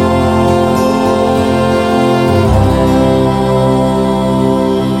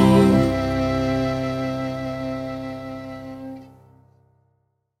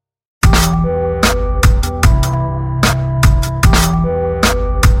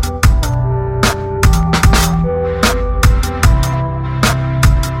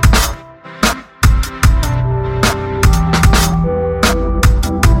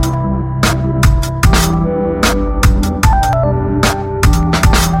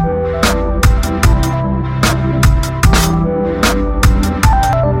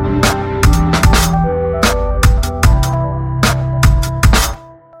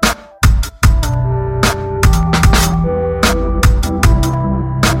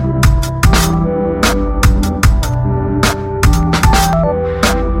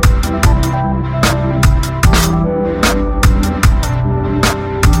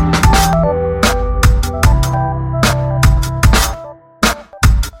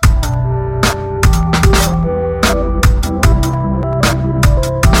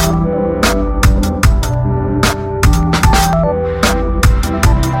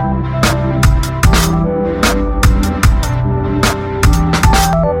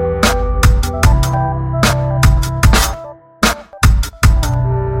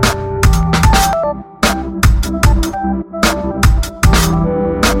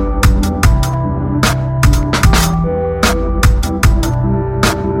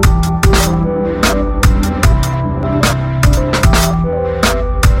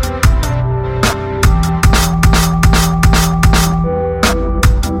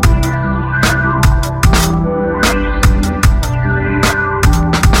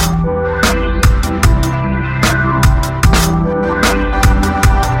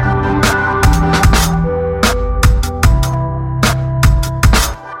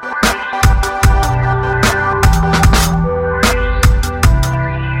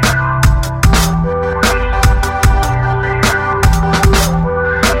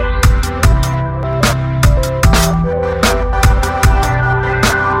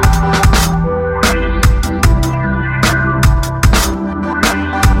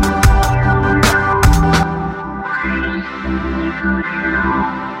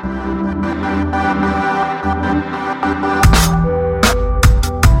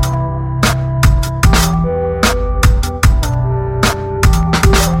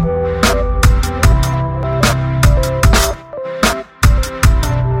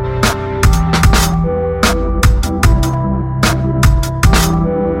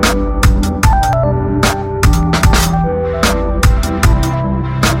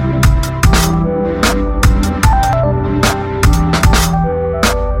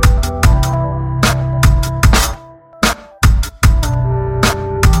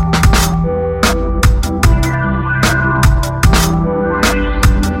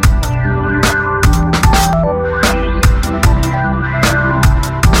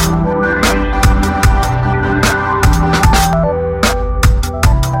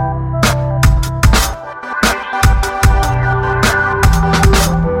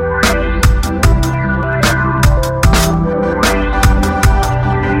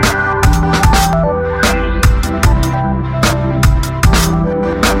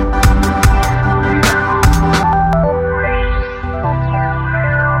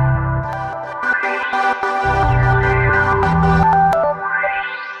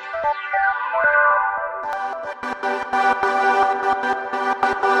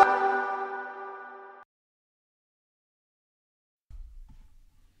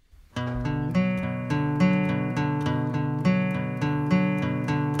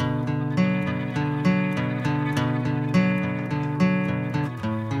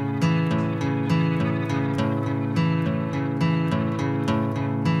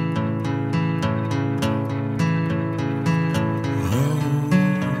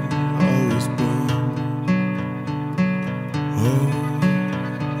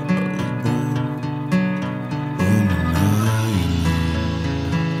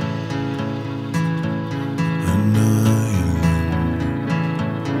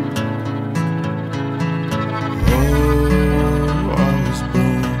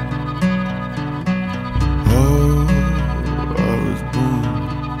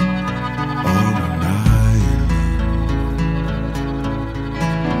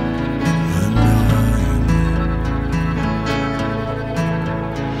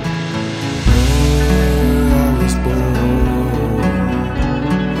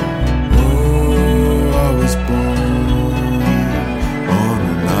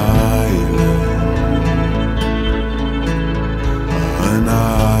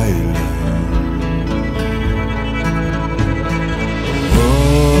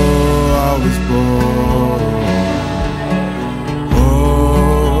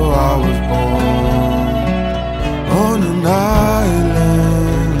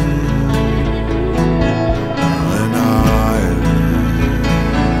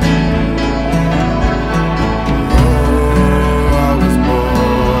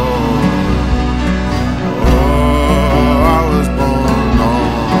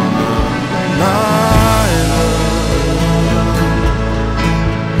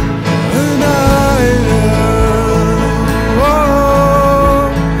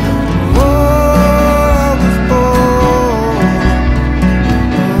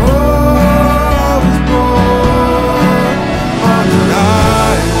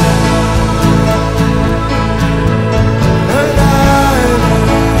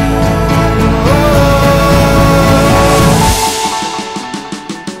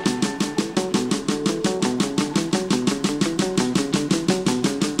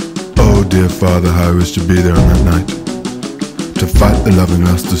 Father how I wish to be there on that night, to fight the loving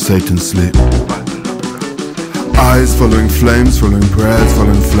lust of Satan's sleep. Eyes following flames, following prayers,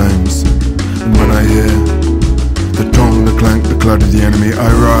 following flames. And when I hear the tong, the clank, the clatter of the enemy, I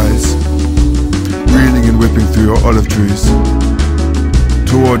rise, reeling and whipping through your olive trees,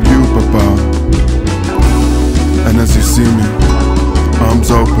 toward you, Papa. And as you see me, arms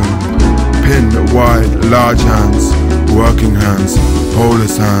open, pinned wide, large hands, working hands,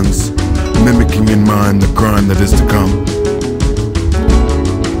 holeless hands, mimicking in mind the crime that is to come.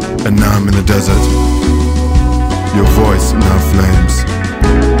 And now I'm in the desert. Your voice now flames,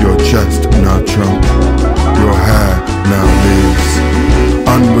 your chest now trunk, your hair now leaves,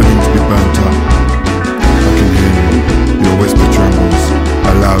 unwilling to be burnt up. I can hear you, your whisper trembles,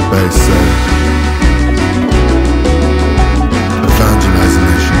 a loud bass say, evangelizing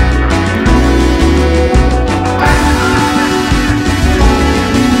nation.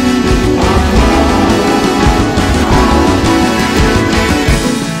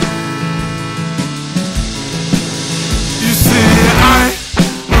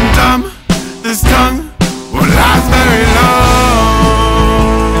 This tongue won't last very long.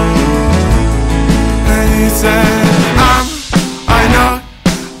 And he said, I know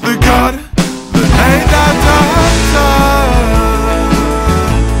the God that made that tongue.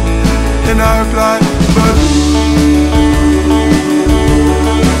 And I replied, but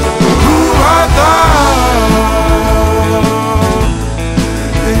who art thou?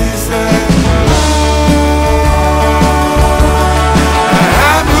 And he said,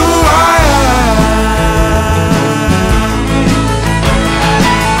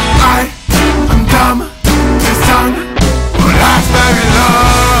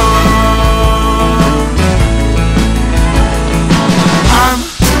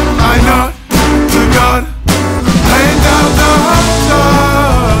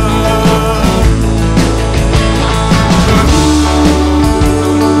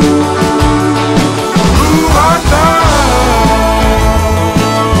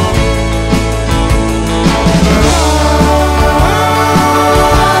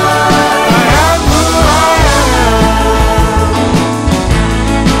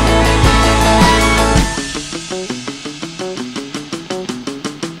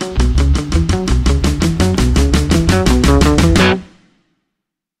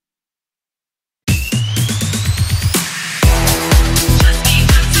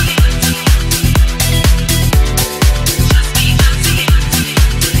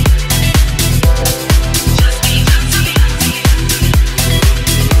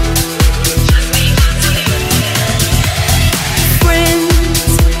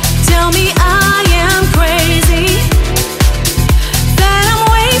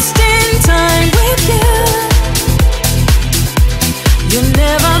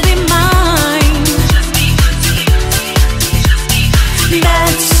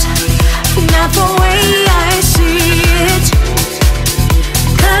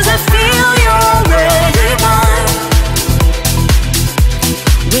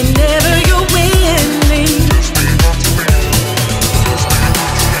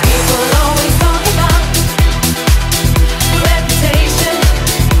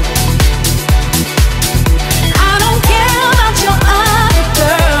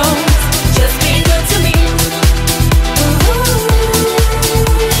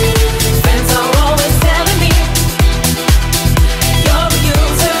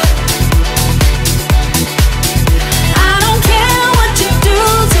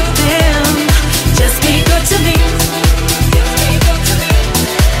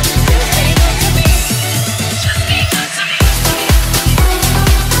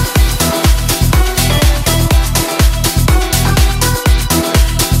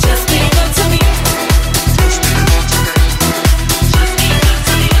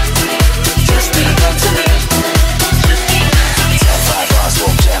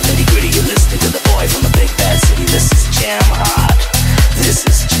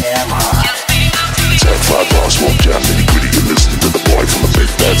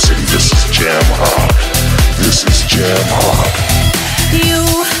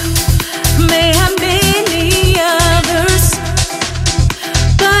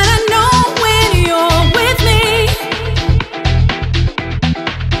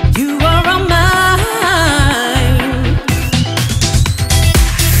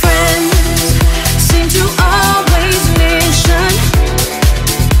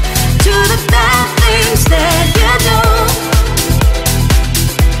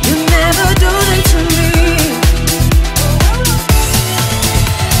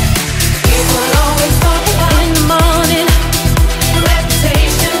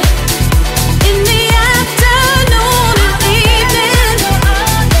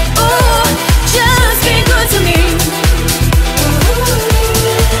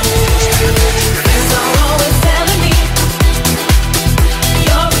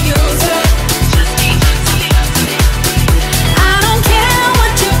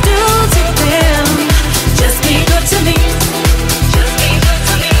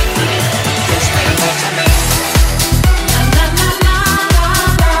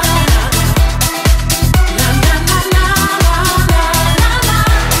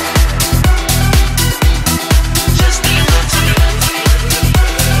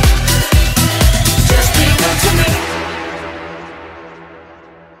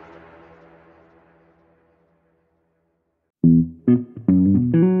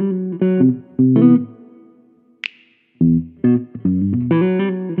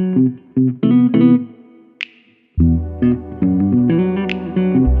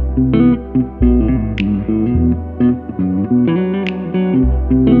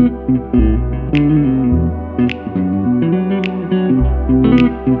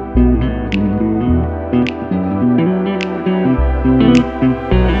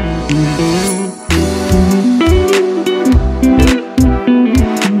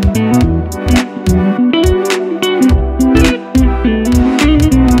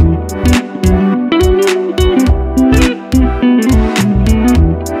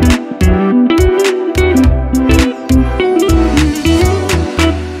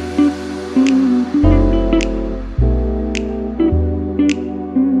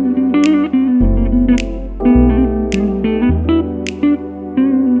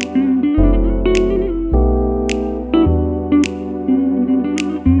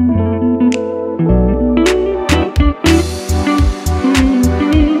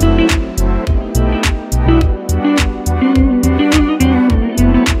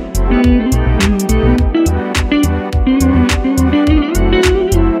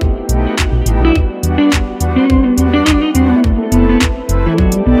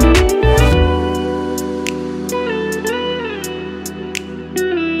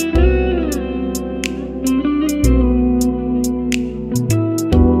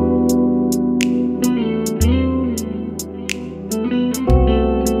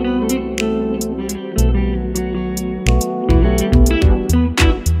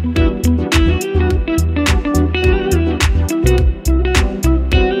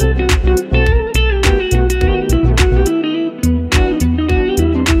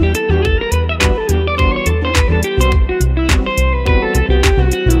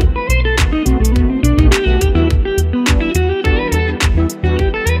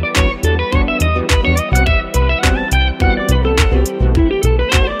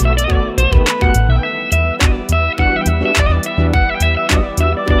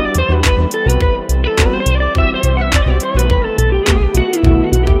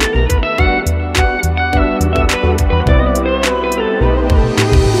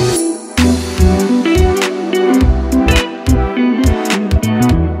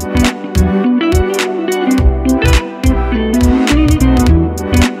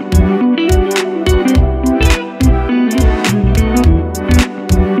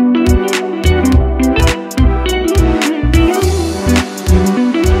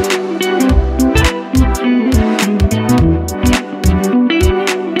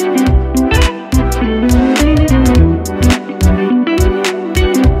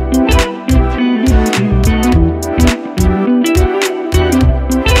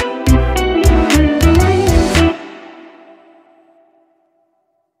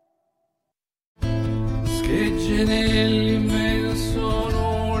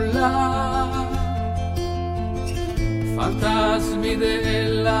 fantasmi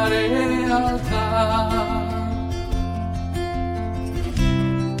della realtà,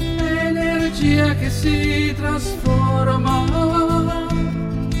 energia che si trasforma,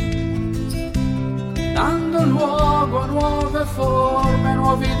 dando luogo a nuove forme,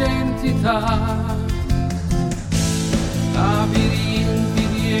 nuove identità, labirinti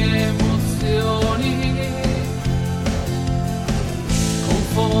di emozioni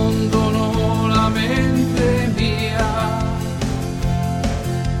confondono la mente mia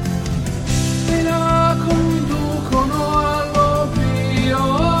e la conducono all'oblio,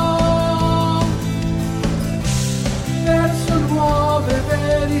 verso nuove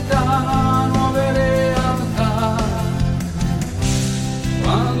verità, nuove realtà.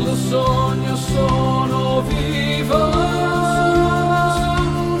 Quando sogno sono vivo,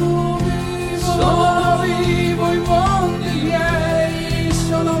 sono vivo, i mondi miei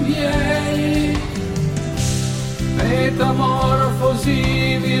sono miei,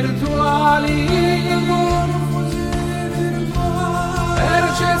 metamorfosi virtuali,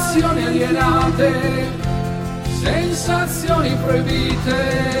 percezioni alienate, sensazioni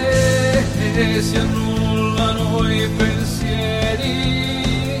proibite, e si annullano i pensieri,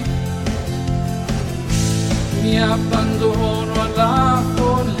 mi abbandono alla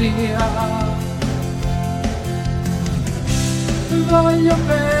follia. Voglio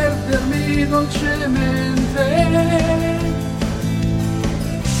perdermi dolcemente,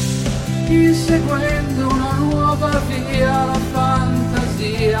 inseguendo una nuova via, la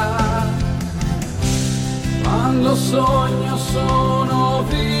fantasia. Quando sogno sono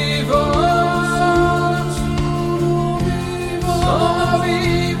vivo, sono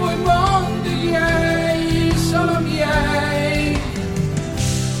vivo, i mondi miei sono miei,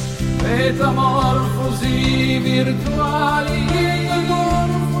 metamorfosi virtuali,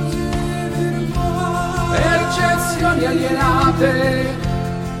 percezioni alienate,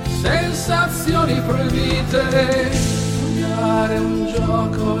 sensazioni proibite, sognare un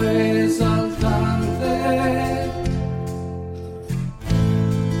gioco esaltante,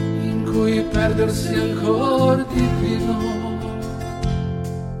 cui perdersi ancora di più,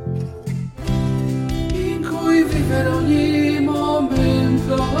 in cui vivere ogni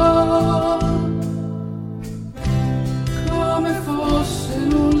momento come fosse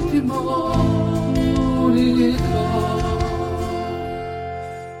l'ultimo, unico.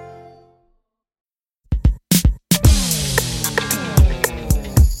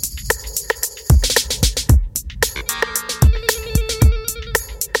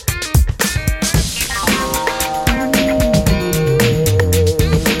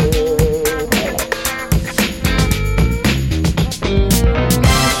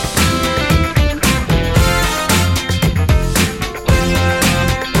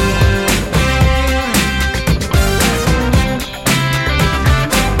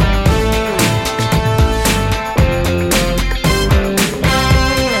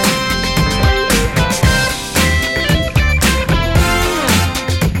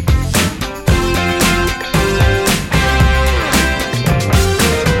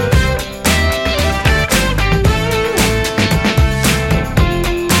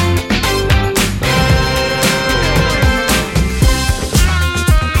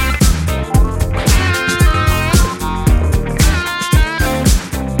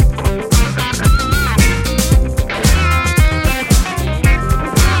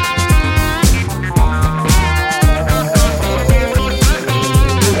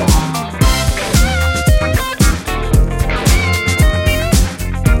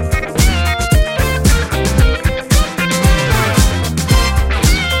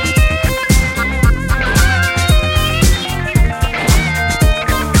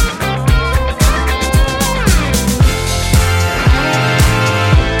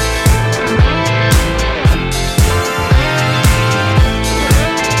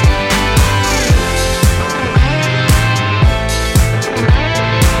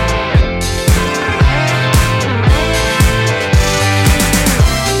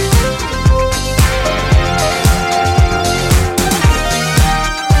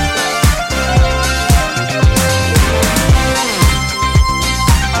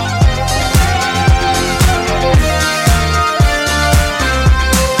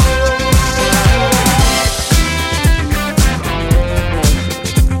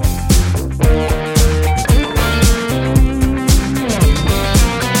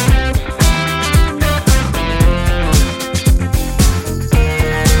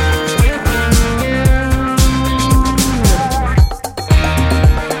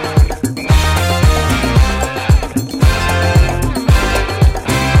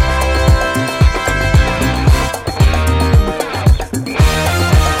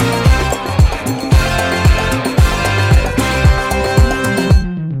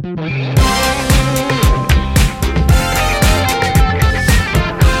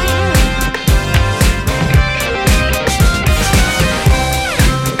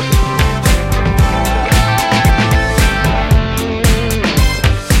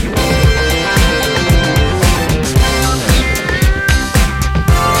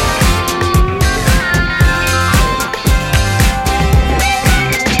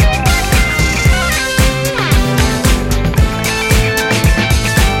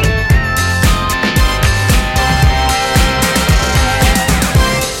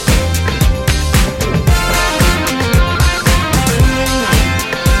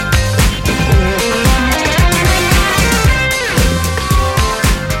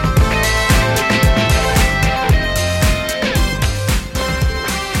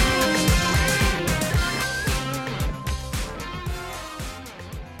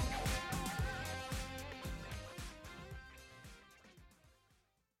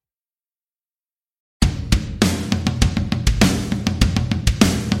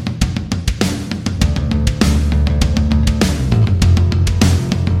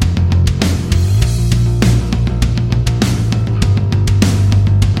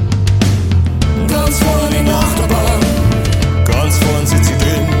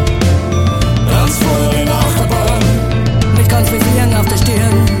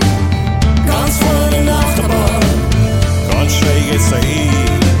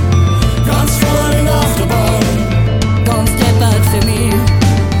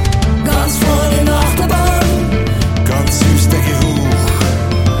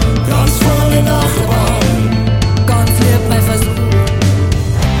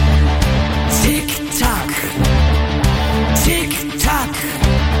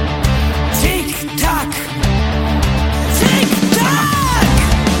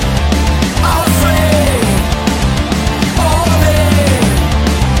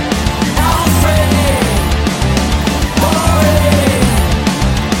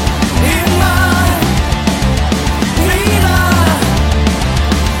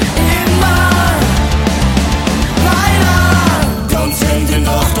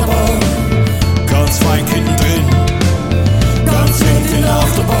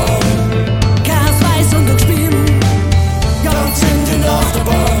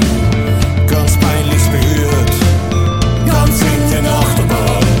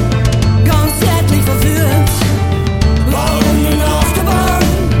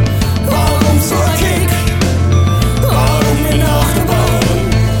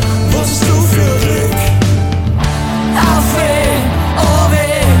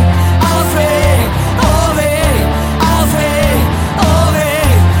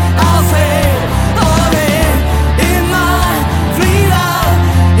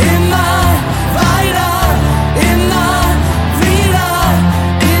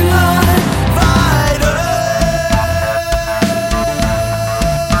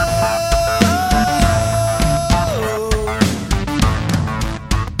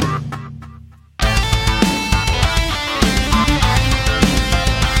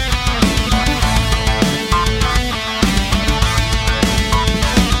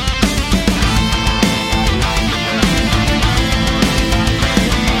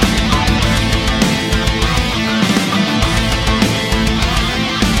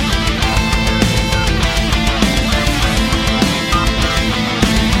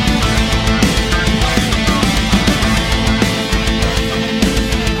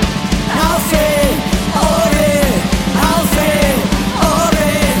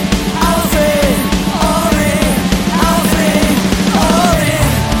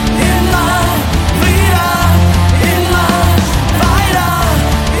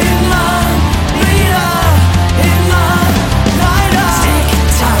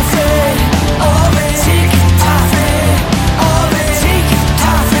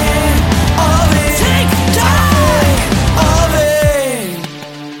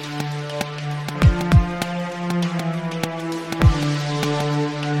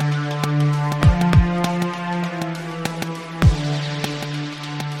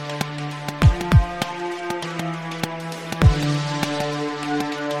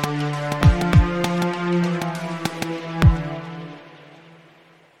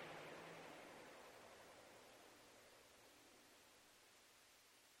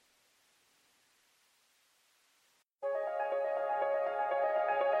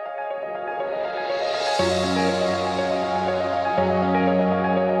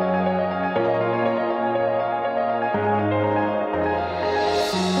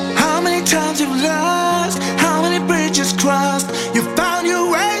 times you've lost, how many bridges crossed, you found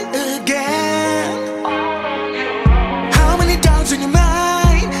your way again. How many doubts in your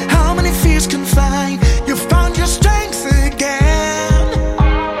mind, how many fears confined, you found your strength again.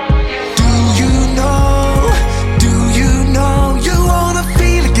 Do you know you wanna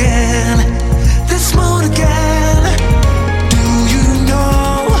feel again, this mood again? Do you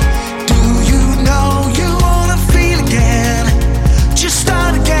know you wanna feel again, just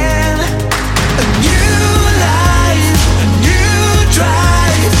start again. A new life, a new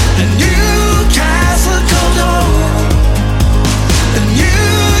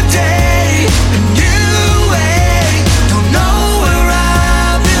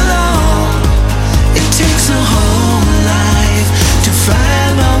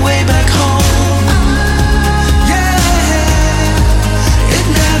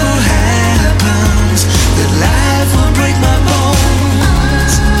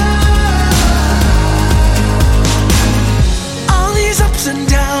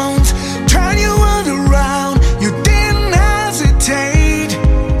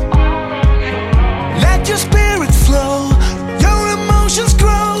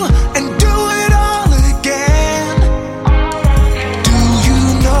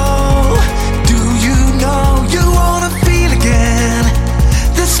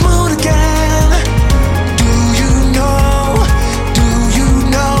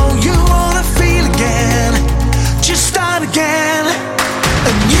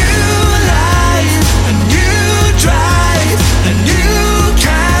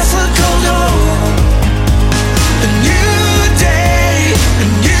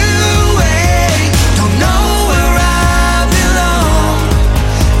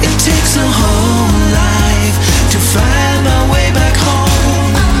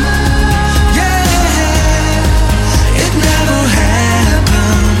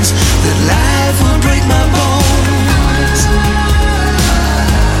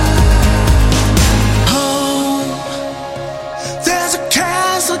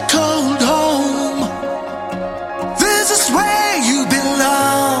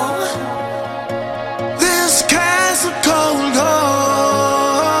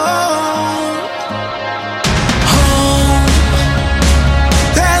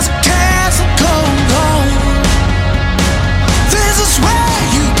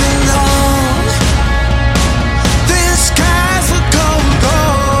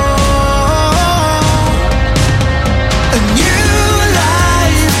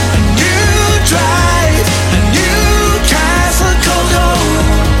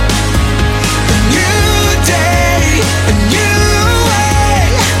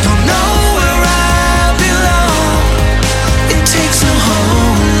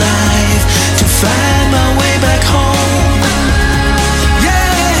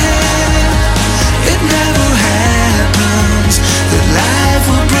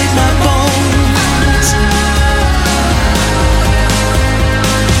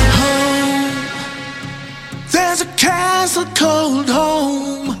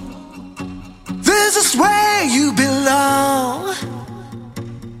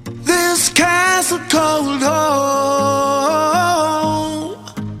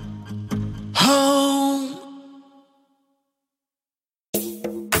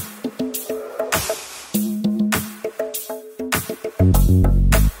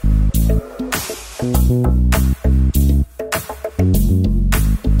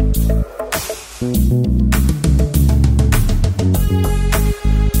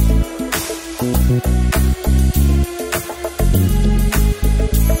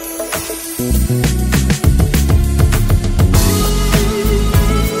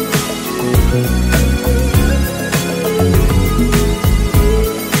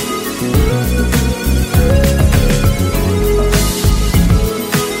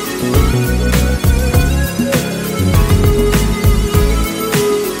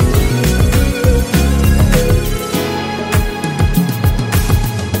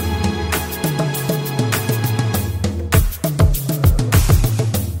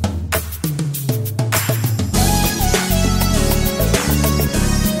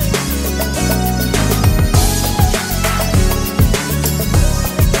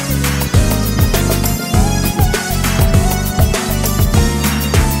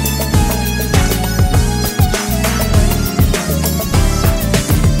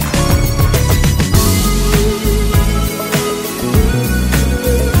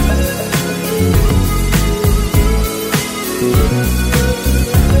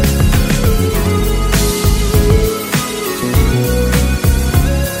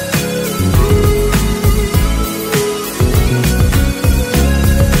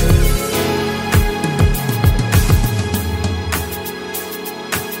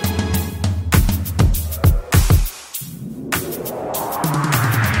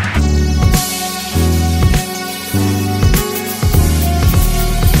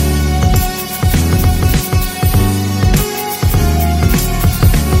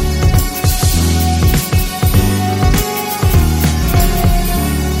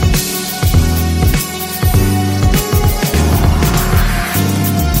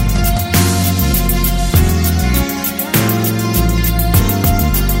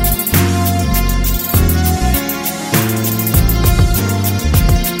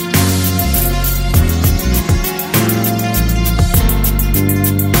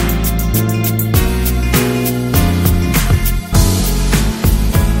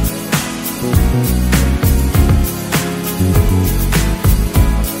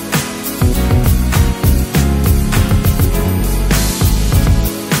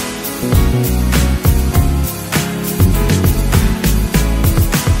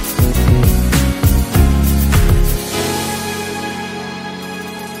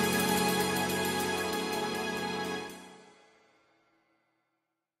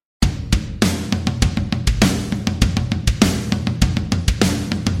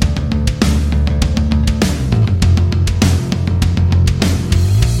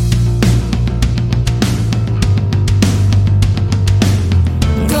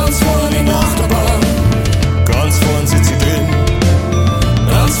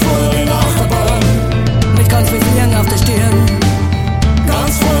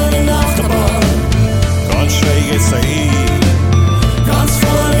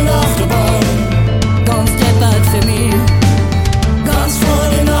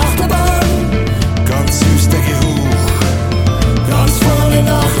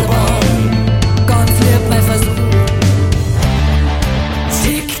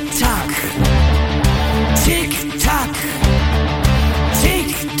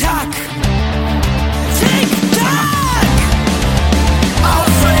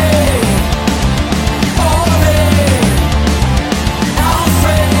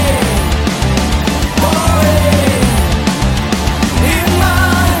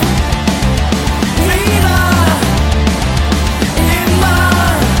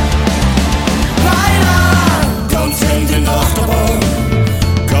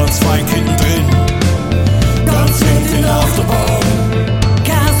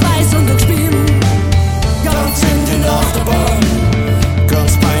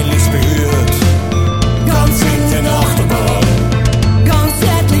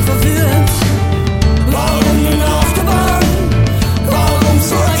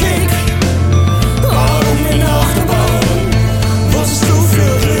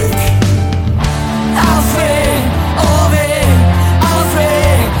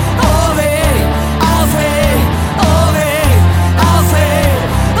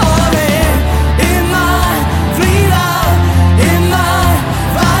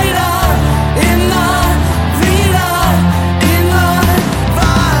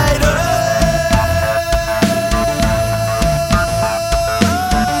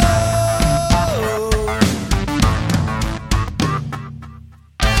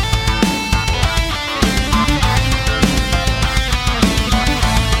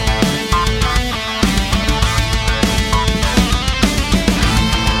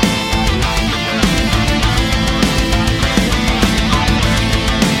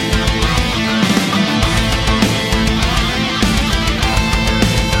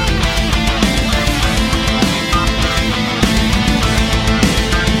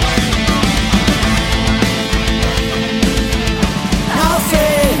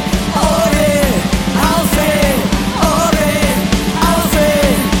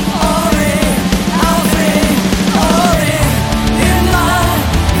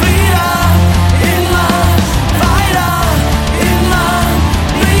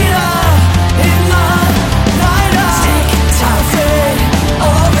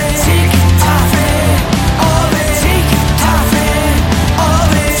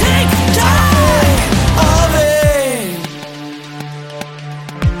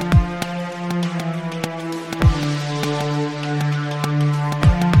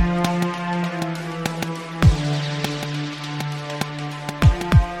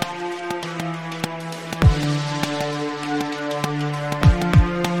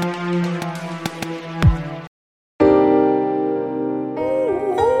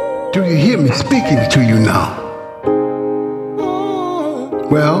Do you hear me speaking to you now?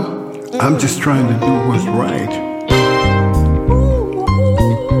 Well, I'm just trying to do what's right.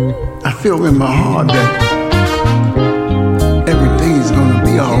 I feel in my heart that everything's gonna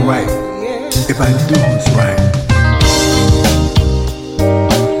be alright if I do what's right.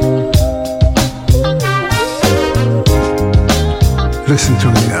 Listen to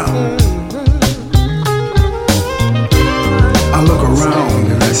me now. I look around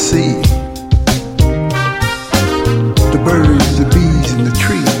and I see the birds, the bees, and the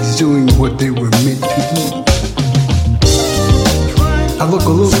trees doing what they were meant to do. I look a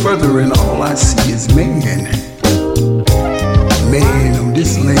little further and all I see is man. Man on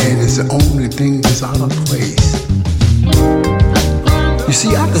this land is the only thing that's out of place. You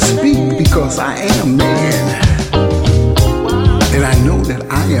see, I can speak because I am man. And I know that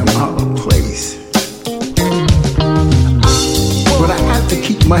I am out of place. But I have to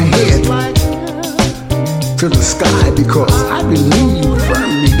keep my head to the sky because I believe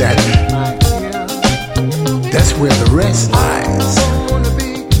firmly that that's where the rest lies.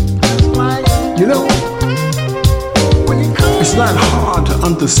 You know, it's not hard to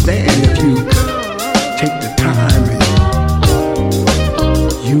understand if you take the time and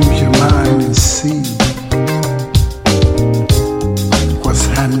use your mind and see what's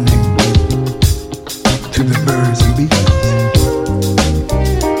happening to the birds and bees.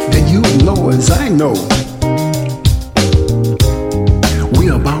 Then you know, as I know,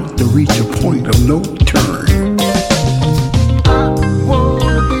 we're about to reach a point of no turn.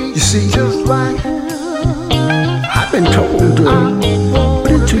 You see, just like I've been told to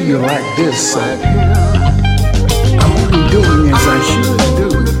put it to you like this, so I'm only doing as I should do.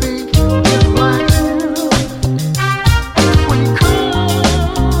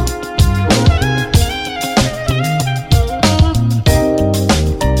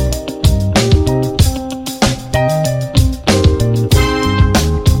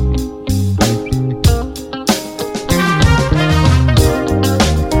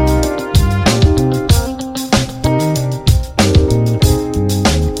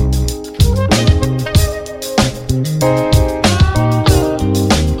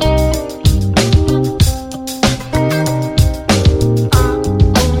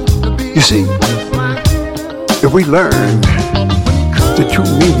 If we learn the true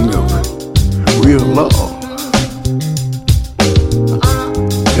meaning of real love,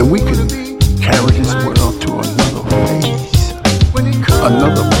 then we can carry this world to another phase,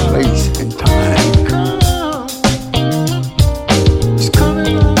 another place and time.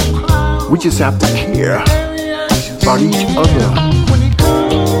 We just have to care about each other's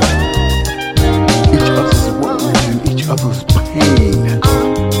worries and each other's pain.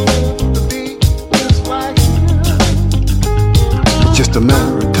 Just a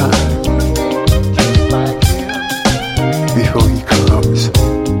matter of time before he comes.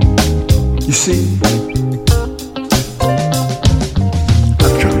 You see,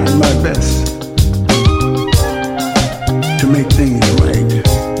 I've tried my best to make things right.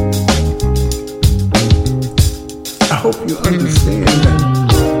 I hope you understand that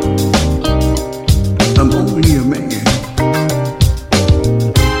I'm only a man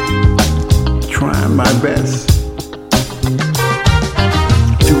trying my best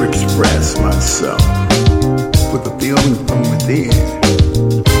to express myself with a feeling from within.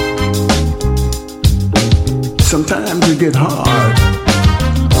 Sometimes it get hard,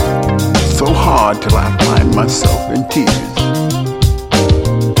 so hard till I find myself in tears.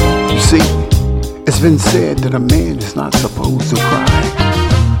 You see, it's been said that a man is not supposed to cry,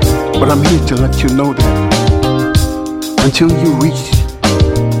 but I'm here to let you know that until you reach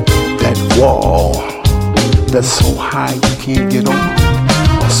that wall that's so high you can't get over it,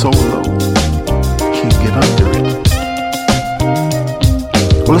 so low, can't get under it.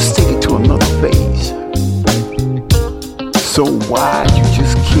 Well, let's take it to another phase. So wide you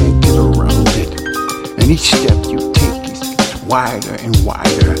just can't get around it, and each step you take is wider and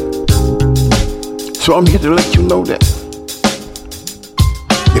wider. So I'm here to let you know that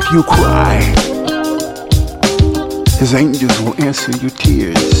if you cry, his angels will answer your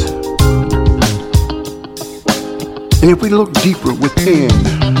tears. And if we look deeper within,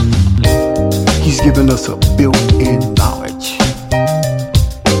 he's given us a built-in knowledge,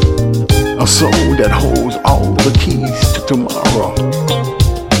 a soul that holds all the keys to tomorrow,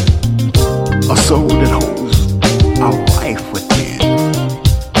 a soul that holds our life within.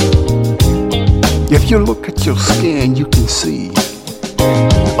 If you look at your skin, you can see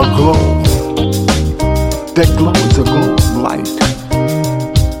a glow. That glow is a glow of light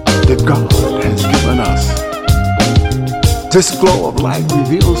that God has given us. This glow of light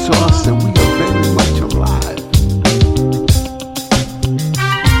reveals to us that we are very much alive.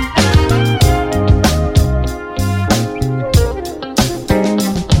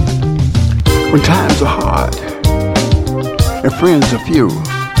 When times are hard and friends are few,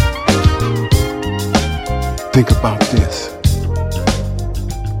 think about this.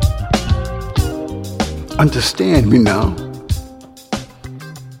 Understand me now.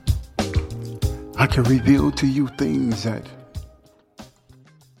 I can reveal to you things that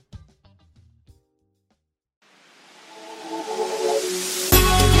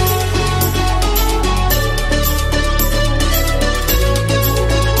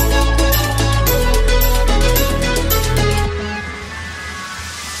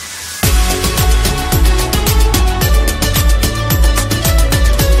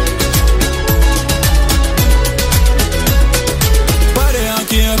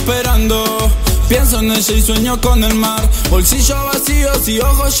pienso en ella y sueño con el mar. Bolsillos vacíos y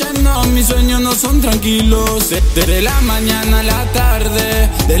ojos llenos, mis sueños no son tranquilos. Desde la mañana a la tarde,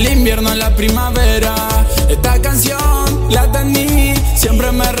 del invierno a la primavera, esta canción la tení,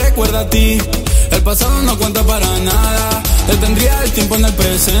 siempre me recuerda a ti. El pasado no cuenta para nada, detendría el tiempo en el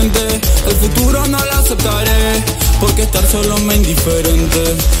presente. El futuro no lo aceptaré, porque estar solo me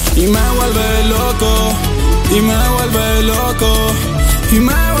indiferente. Y me vuelve loco, y me vuelve loco, y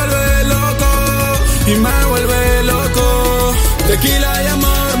me vuelve loco, y me vuelve loco. Tequila y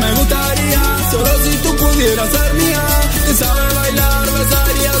amor me gustaría, solo si tú pudieras ser mía. Que sabe bailar,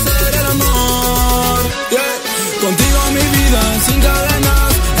 besar y hacer el amor, yeah. Contigo mi vida sin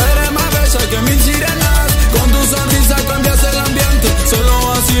cadenas, eres más bella que mil sirenas. Con tu sonrisa cambias el ambiente,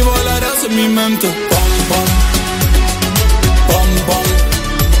 solo así volarás en mi mente. Pom, pom, pom, pom,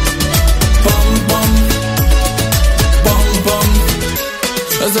 pom, pom, pom, pom.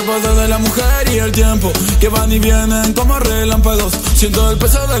 Ese poder de la mujer y el tiempo que van y vienen como relámpagos. Siento el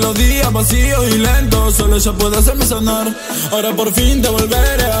peso de los días vacíos y lentos, solo ella puede hacerme sonar. Ahora por fin te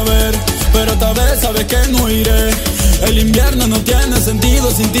volveré a ver, pero tal vez sabes que no iré. El invierno no tiene sentido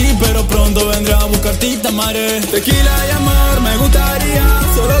sin ti, pero pronto vendré a buscarte y te amaré. Tequila y amor me gustaría,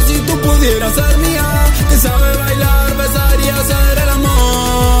 solo si tú pudieras ser mía. Que sabe bailar, besar y hacer el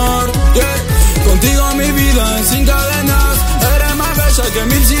amor, yeah. Contigo mi vida es sin cadenas, eres más bella que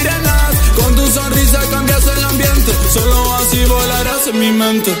mil sirenas. Con tu sonrisa cambias el ambiente, solo así volarás en mi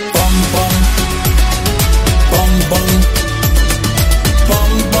mente. Pom, pom, pom, pom,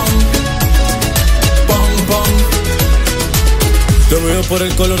 pom, pom, pom, pom. Te veo por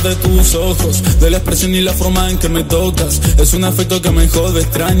el color de tus ojos, de la expresión y la forma en que me tocas. Es un afecto que me jode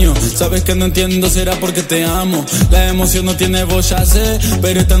extraño. Sabes que no entiendo, será porque te amo. La emoción no tiene voz, ya sé,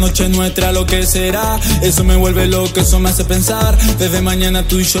 pero esta noche nuestra lo que será. Eso me vuelve loco, eso me hace pensar. Desde mañana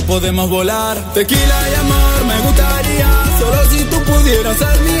tú y yo podemos volar. Tequila y amor me gustaría, solo si tú pudieras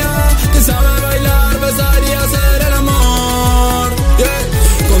ser mía. Que sabe bailar, besar y hacer el amor,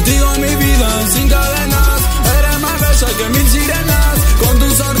 yeah. Contigo mi vida sin cadenas, eres más bella que mil sirenas. Con tu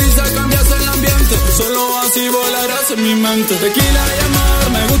sonrisa cambias el ambiente, solo así volarás en mi mente. Tequila y amor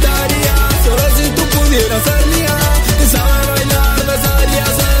me gustaría, solo si tú pudieras ser mía. Que sabe bailar, besar y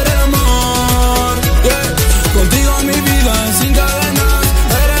hacer el amor, yeah. Contigo mi vida sin cadenas,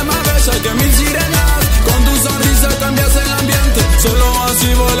 eres más bella que mil sirenas. Con tu sonrisa cambias el ambiente, solo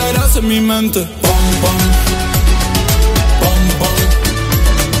así volarás en mi mente. Pom, pom, pom, pom,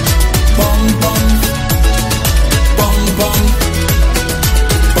 pom, pom, pom, pom,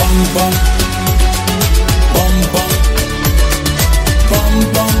 pom, pom, pom, pom, pom,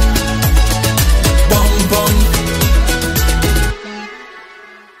 pom, pom, pom.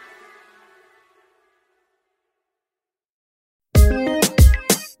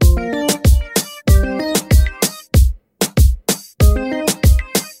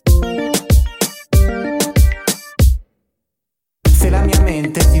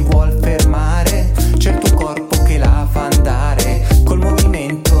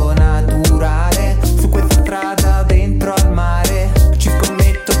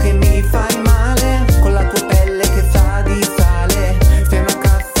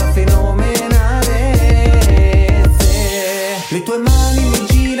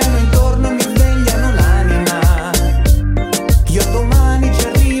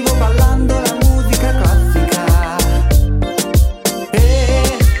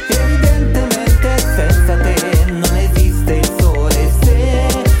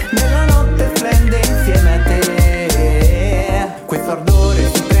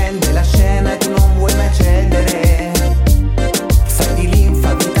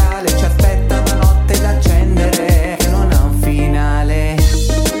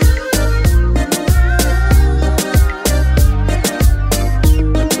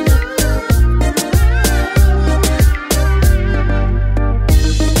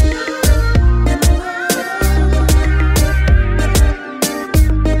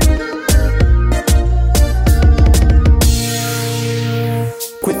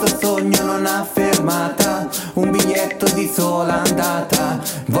 fermata, un biglietto di sola andata,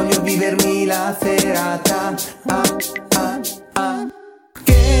 voglio vivermi la serata.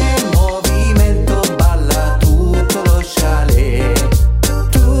 Che movimento balla tutto lo chalet,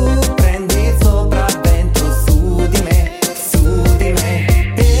 tu prendi il sopravvento su di me,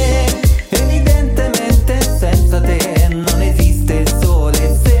 e evidentemente senza te non esiste il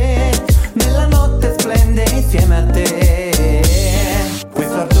sole, se nella notte splende insieme a te.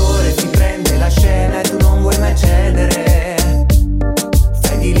 Questo ardore si prende la scena e tu non vuoi mai cedere,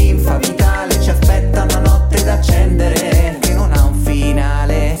 sai di linfa vitale, ci aspetta una notte da accendere che non ha un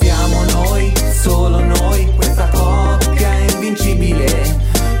finale. Siamo noi, solo noi, questa coppia è invincibile,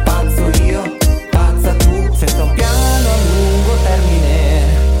 pazzo io, pazza tu, senza un piano a lungo termine.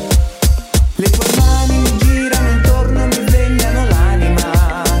 Le tue mani mi girano intorno e mi svegliano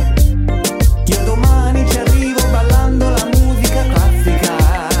l'anima, io domani ci arrivo ballando la musica classica,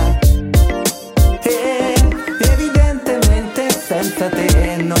 e evidentemente senza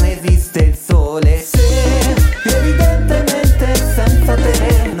te non esiste il sole, se evidentemente senza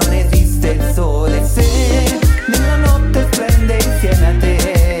te non esiste il sole, se nella notte splende insieme a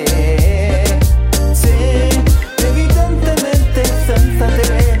te, se evidentemente senza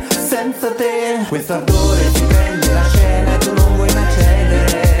te questo ardore si prende la scena e tu non vuoi mai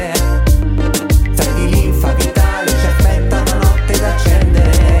cedere, sai di linfa vitale, ci aspetta una notte da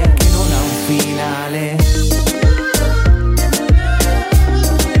accendere che non ha un finale.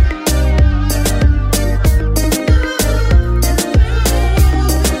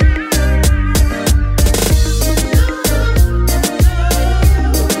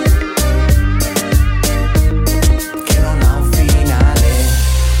 Che non ha un finale.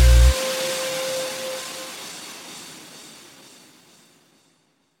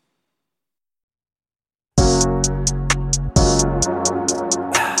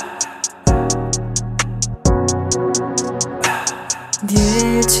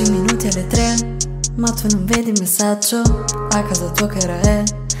 Dieci minuti alle 3, ma tu non vedi il messaggio, a casa tua che ora è,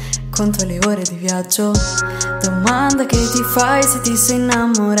 conto le ore di viaggio. Domanda che ti fai se ti sei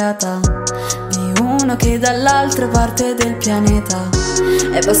innamorata di uno che dall'altra parte del pianeta.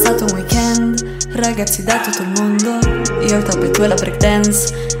 È bastato un weekend, ragazzi da tutto il mondo, io il top e tu e la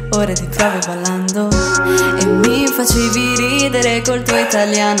breakdance, ore di prove ballando, e mi facevi ridere col tuo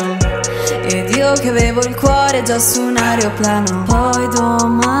italiano, ed io che avevo il cuore già su un aeroplano. Poi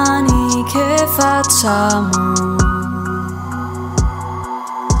domani che facciamo?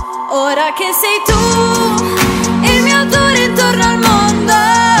 Ora che sei tu il mio autore intorno al mondo,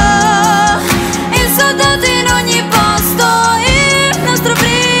 il soldato in ogni posto, il nostro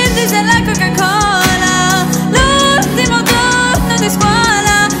brindisi è la Coca-Cola, l'ultimo giorno di scuola.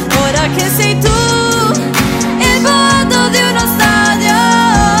 Ora che sei tu il vuoto di uno stadio,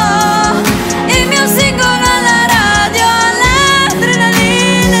 il mio singolo alla radio,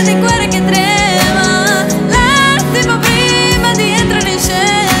 l'adrenalina di cuore che trema, l'attimo prima di entrare in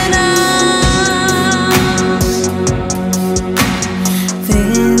scena.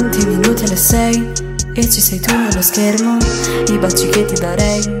 20 minuti alle 6 e ci sei tu nello schermo, i baci che ti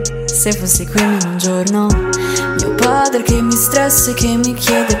darei se fossi qui in un giorno. Mio padre che mi stressa e che mi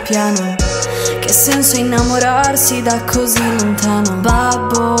chiede piano, che senso innamorarsi da così lontano.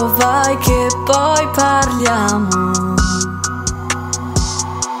 Babbo vai che poi parliamo.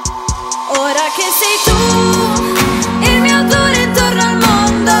 Ora che sei tu il mio autore intorno al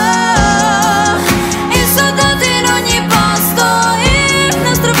mondo, il soldato in ogni posto, il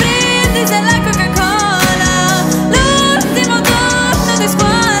nostro brindisi è la Coca-Cola, l'ultimo giorno di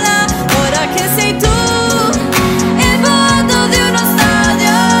scuola. Ora che sei tu il vuoto di uno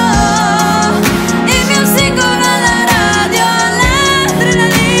stadio, il mio singolo alla radio,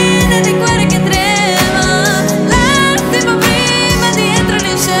 l'adrenalina di cuore che trema, l'attimo prima di entrare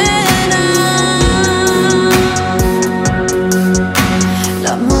in scena.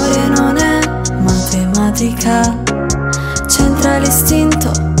 L'amore non è matematica, c'entra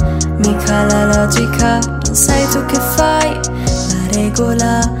l'istinto, mica la logica. Non sei tu che fai la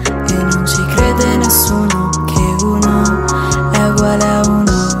regola e non ci crede nessuno che uno è uguale a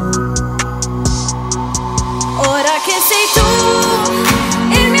uno. Ora che sei tu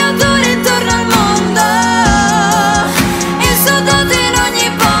il mio autore intorno al mondo, il soldato in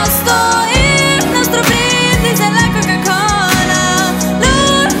ogni posto, il nostro brindisi è la Coca-Cola,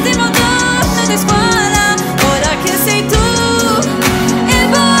 l'ultimo giorno di scuola. Ora che sei tu il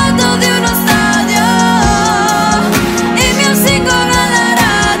vuoto di uno stadio, il mio singolo alla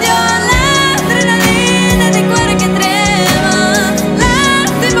radio, l'adrenalina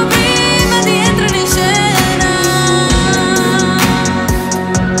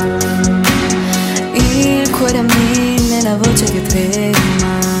voce che trema.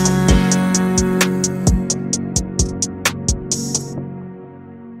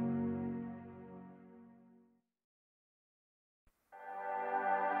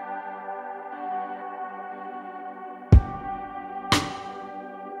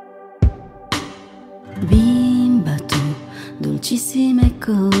 Bimba tu, dolcissima e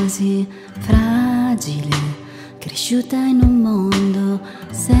così fragile, cresciuta in un mondo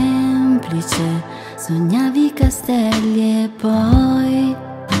semplice, sognavi castelli e poi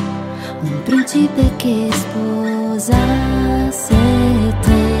un principe che sposasse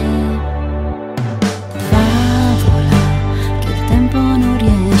te. Favola che il tempo non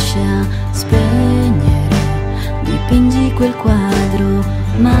riesce a spegnere, dipingi quel quadro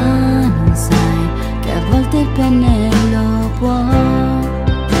ma non sai che a volte il pennello può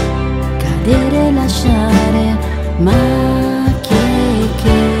cadere e lasciare macchie che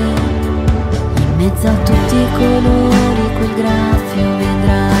in mezzo a tutti i colori quel graffio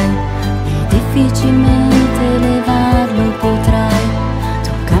vedrai e difficilmente levarlo potrai. Tu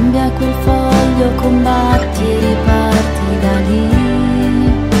cambia quel foglio, combatti e riparti da lì.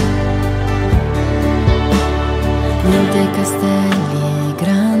 Niente castelli e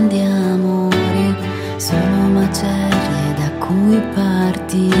grandi amori, solo macerie da cui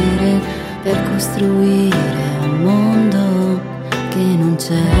partire per costruire un mondo che non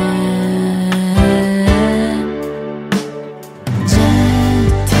c'è.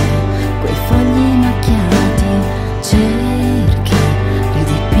 Getti quei fogli macchiati, cerchi il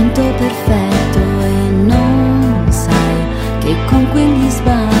dipinto perfetto e non sai che con quegli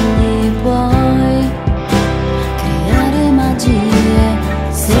sbagli puoi creare magie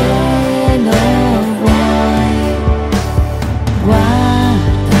se lo vuoi.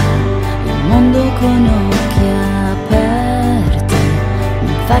 Guarda il mondo con occhi aperti,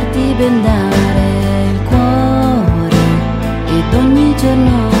 non farti bendare il cuore ed ogni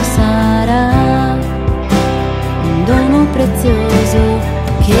giorno sarà un dono prezioso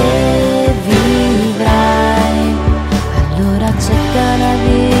che vivrai. Allora accetta la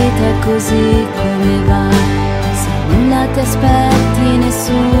vita così come va, se nulla ti aspetti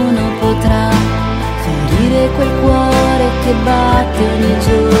nessuno potrà ferire quel cuore che batte ogni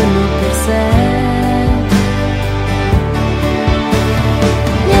giorno per sé.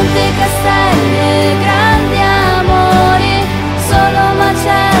 Niente castelli e grandi amori, solo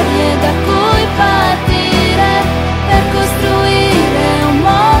macerie da cui partire per costruire un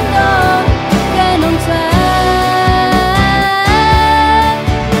mondo che non c'è.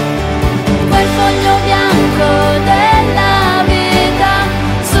 Quel foglio bianco della vita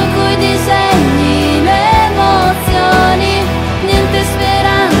su cui disegni le emozioni, niente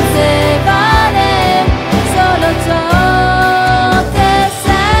speranze, vale solo ciò che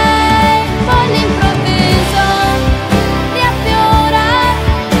sei. Poi all'improvviso riaffiora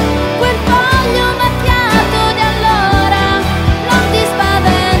quel foglio macchiato di allora, non ti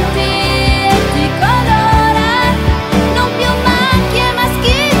spaventi e ti colora, non più macchie ma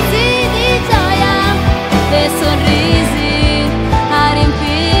schizzi di gioia e sorrisi a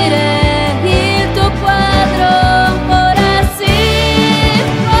riempire il tuo quadro. Ora sì,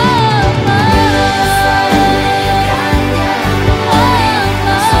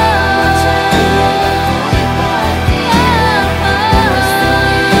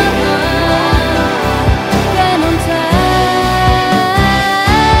 che non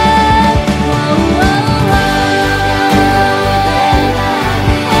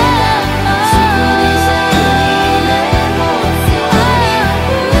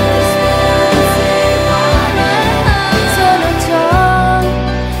solo ciò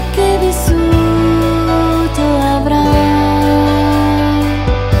che vissuto avrai.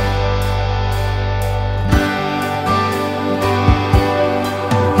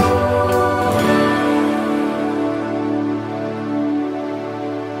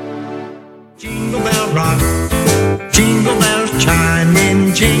 Jingle bell rock, jingle bells chime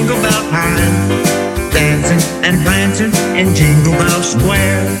in Jingle Bell Time, dancing and prancing in Jingle Bell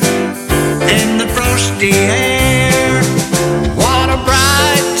Square, in the frosty air. What a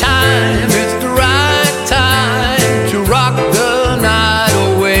bright time, it's the right time to rock the night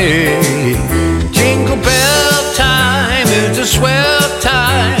away. Jingle bell time is a swell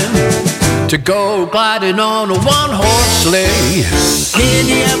time to go gliding on a one-horse sleigh.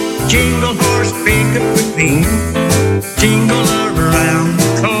 Giddy up, jingle horse, pick up with me, jingle around the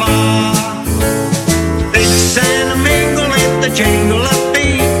clock. Mix and mingle with the jingle of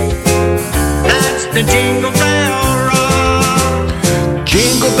feet, that's the Jingle Bell Rock.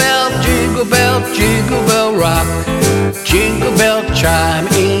 Jingle bell, jingle bell, jingle bell rock. Jingle bell chime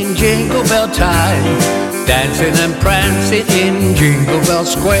in Jingle Bell Time, dancing and prancing in Jingle Bell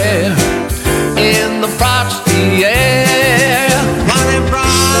Square, in the frosty air. What a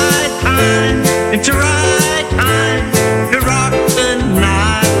bright time, it's a right time to rock the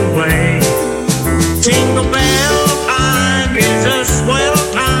night away. Jingle bell time is a swell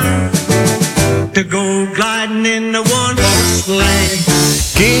time to go gliding in the one-horse sleigh.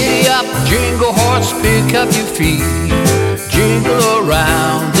 Giddy up, jingle horse, pick up your feet, jingle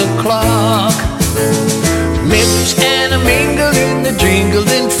around the clock. Mix and a mingle in the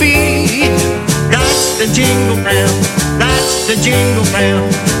jingling feet. That's the jingle bell, that's the jingle bell,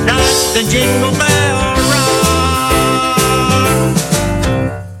 that's the jingle bell rock.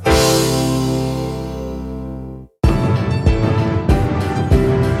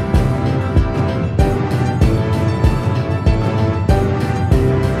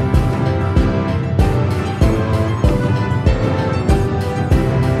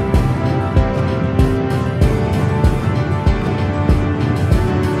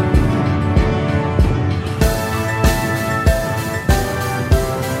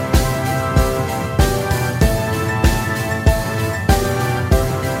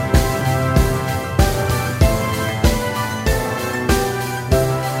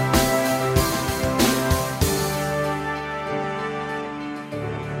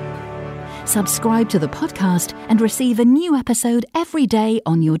 Subscribe to the podcast and receive a new episode every day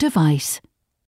on your device.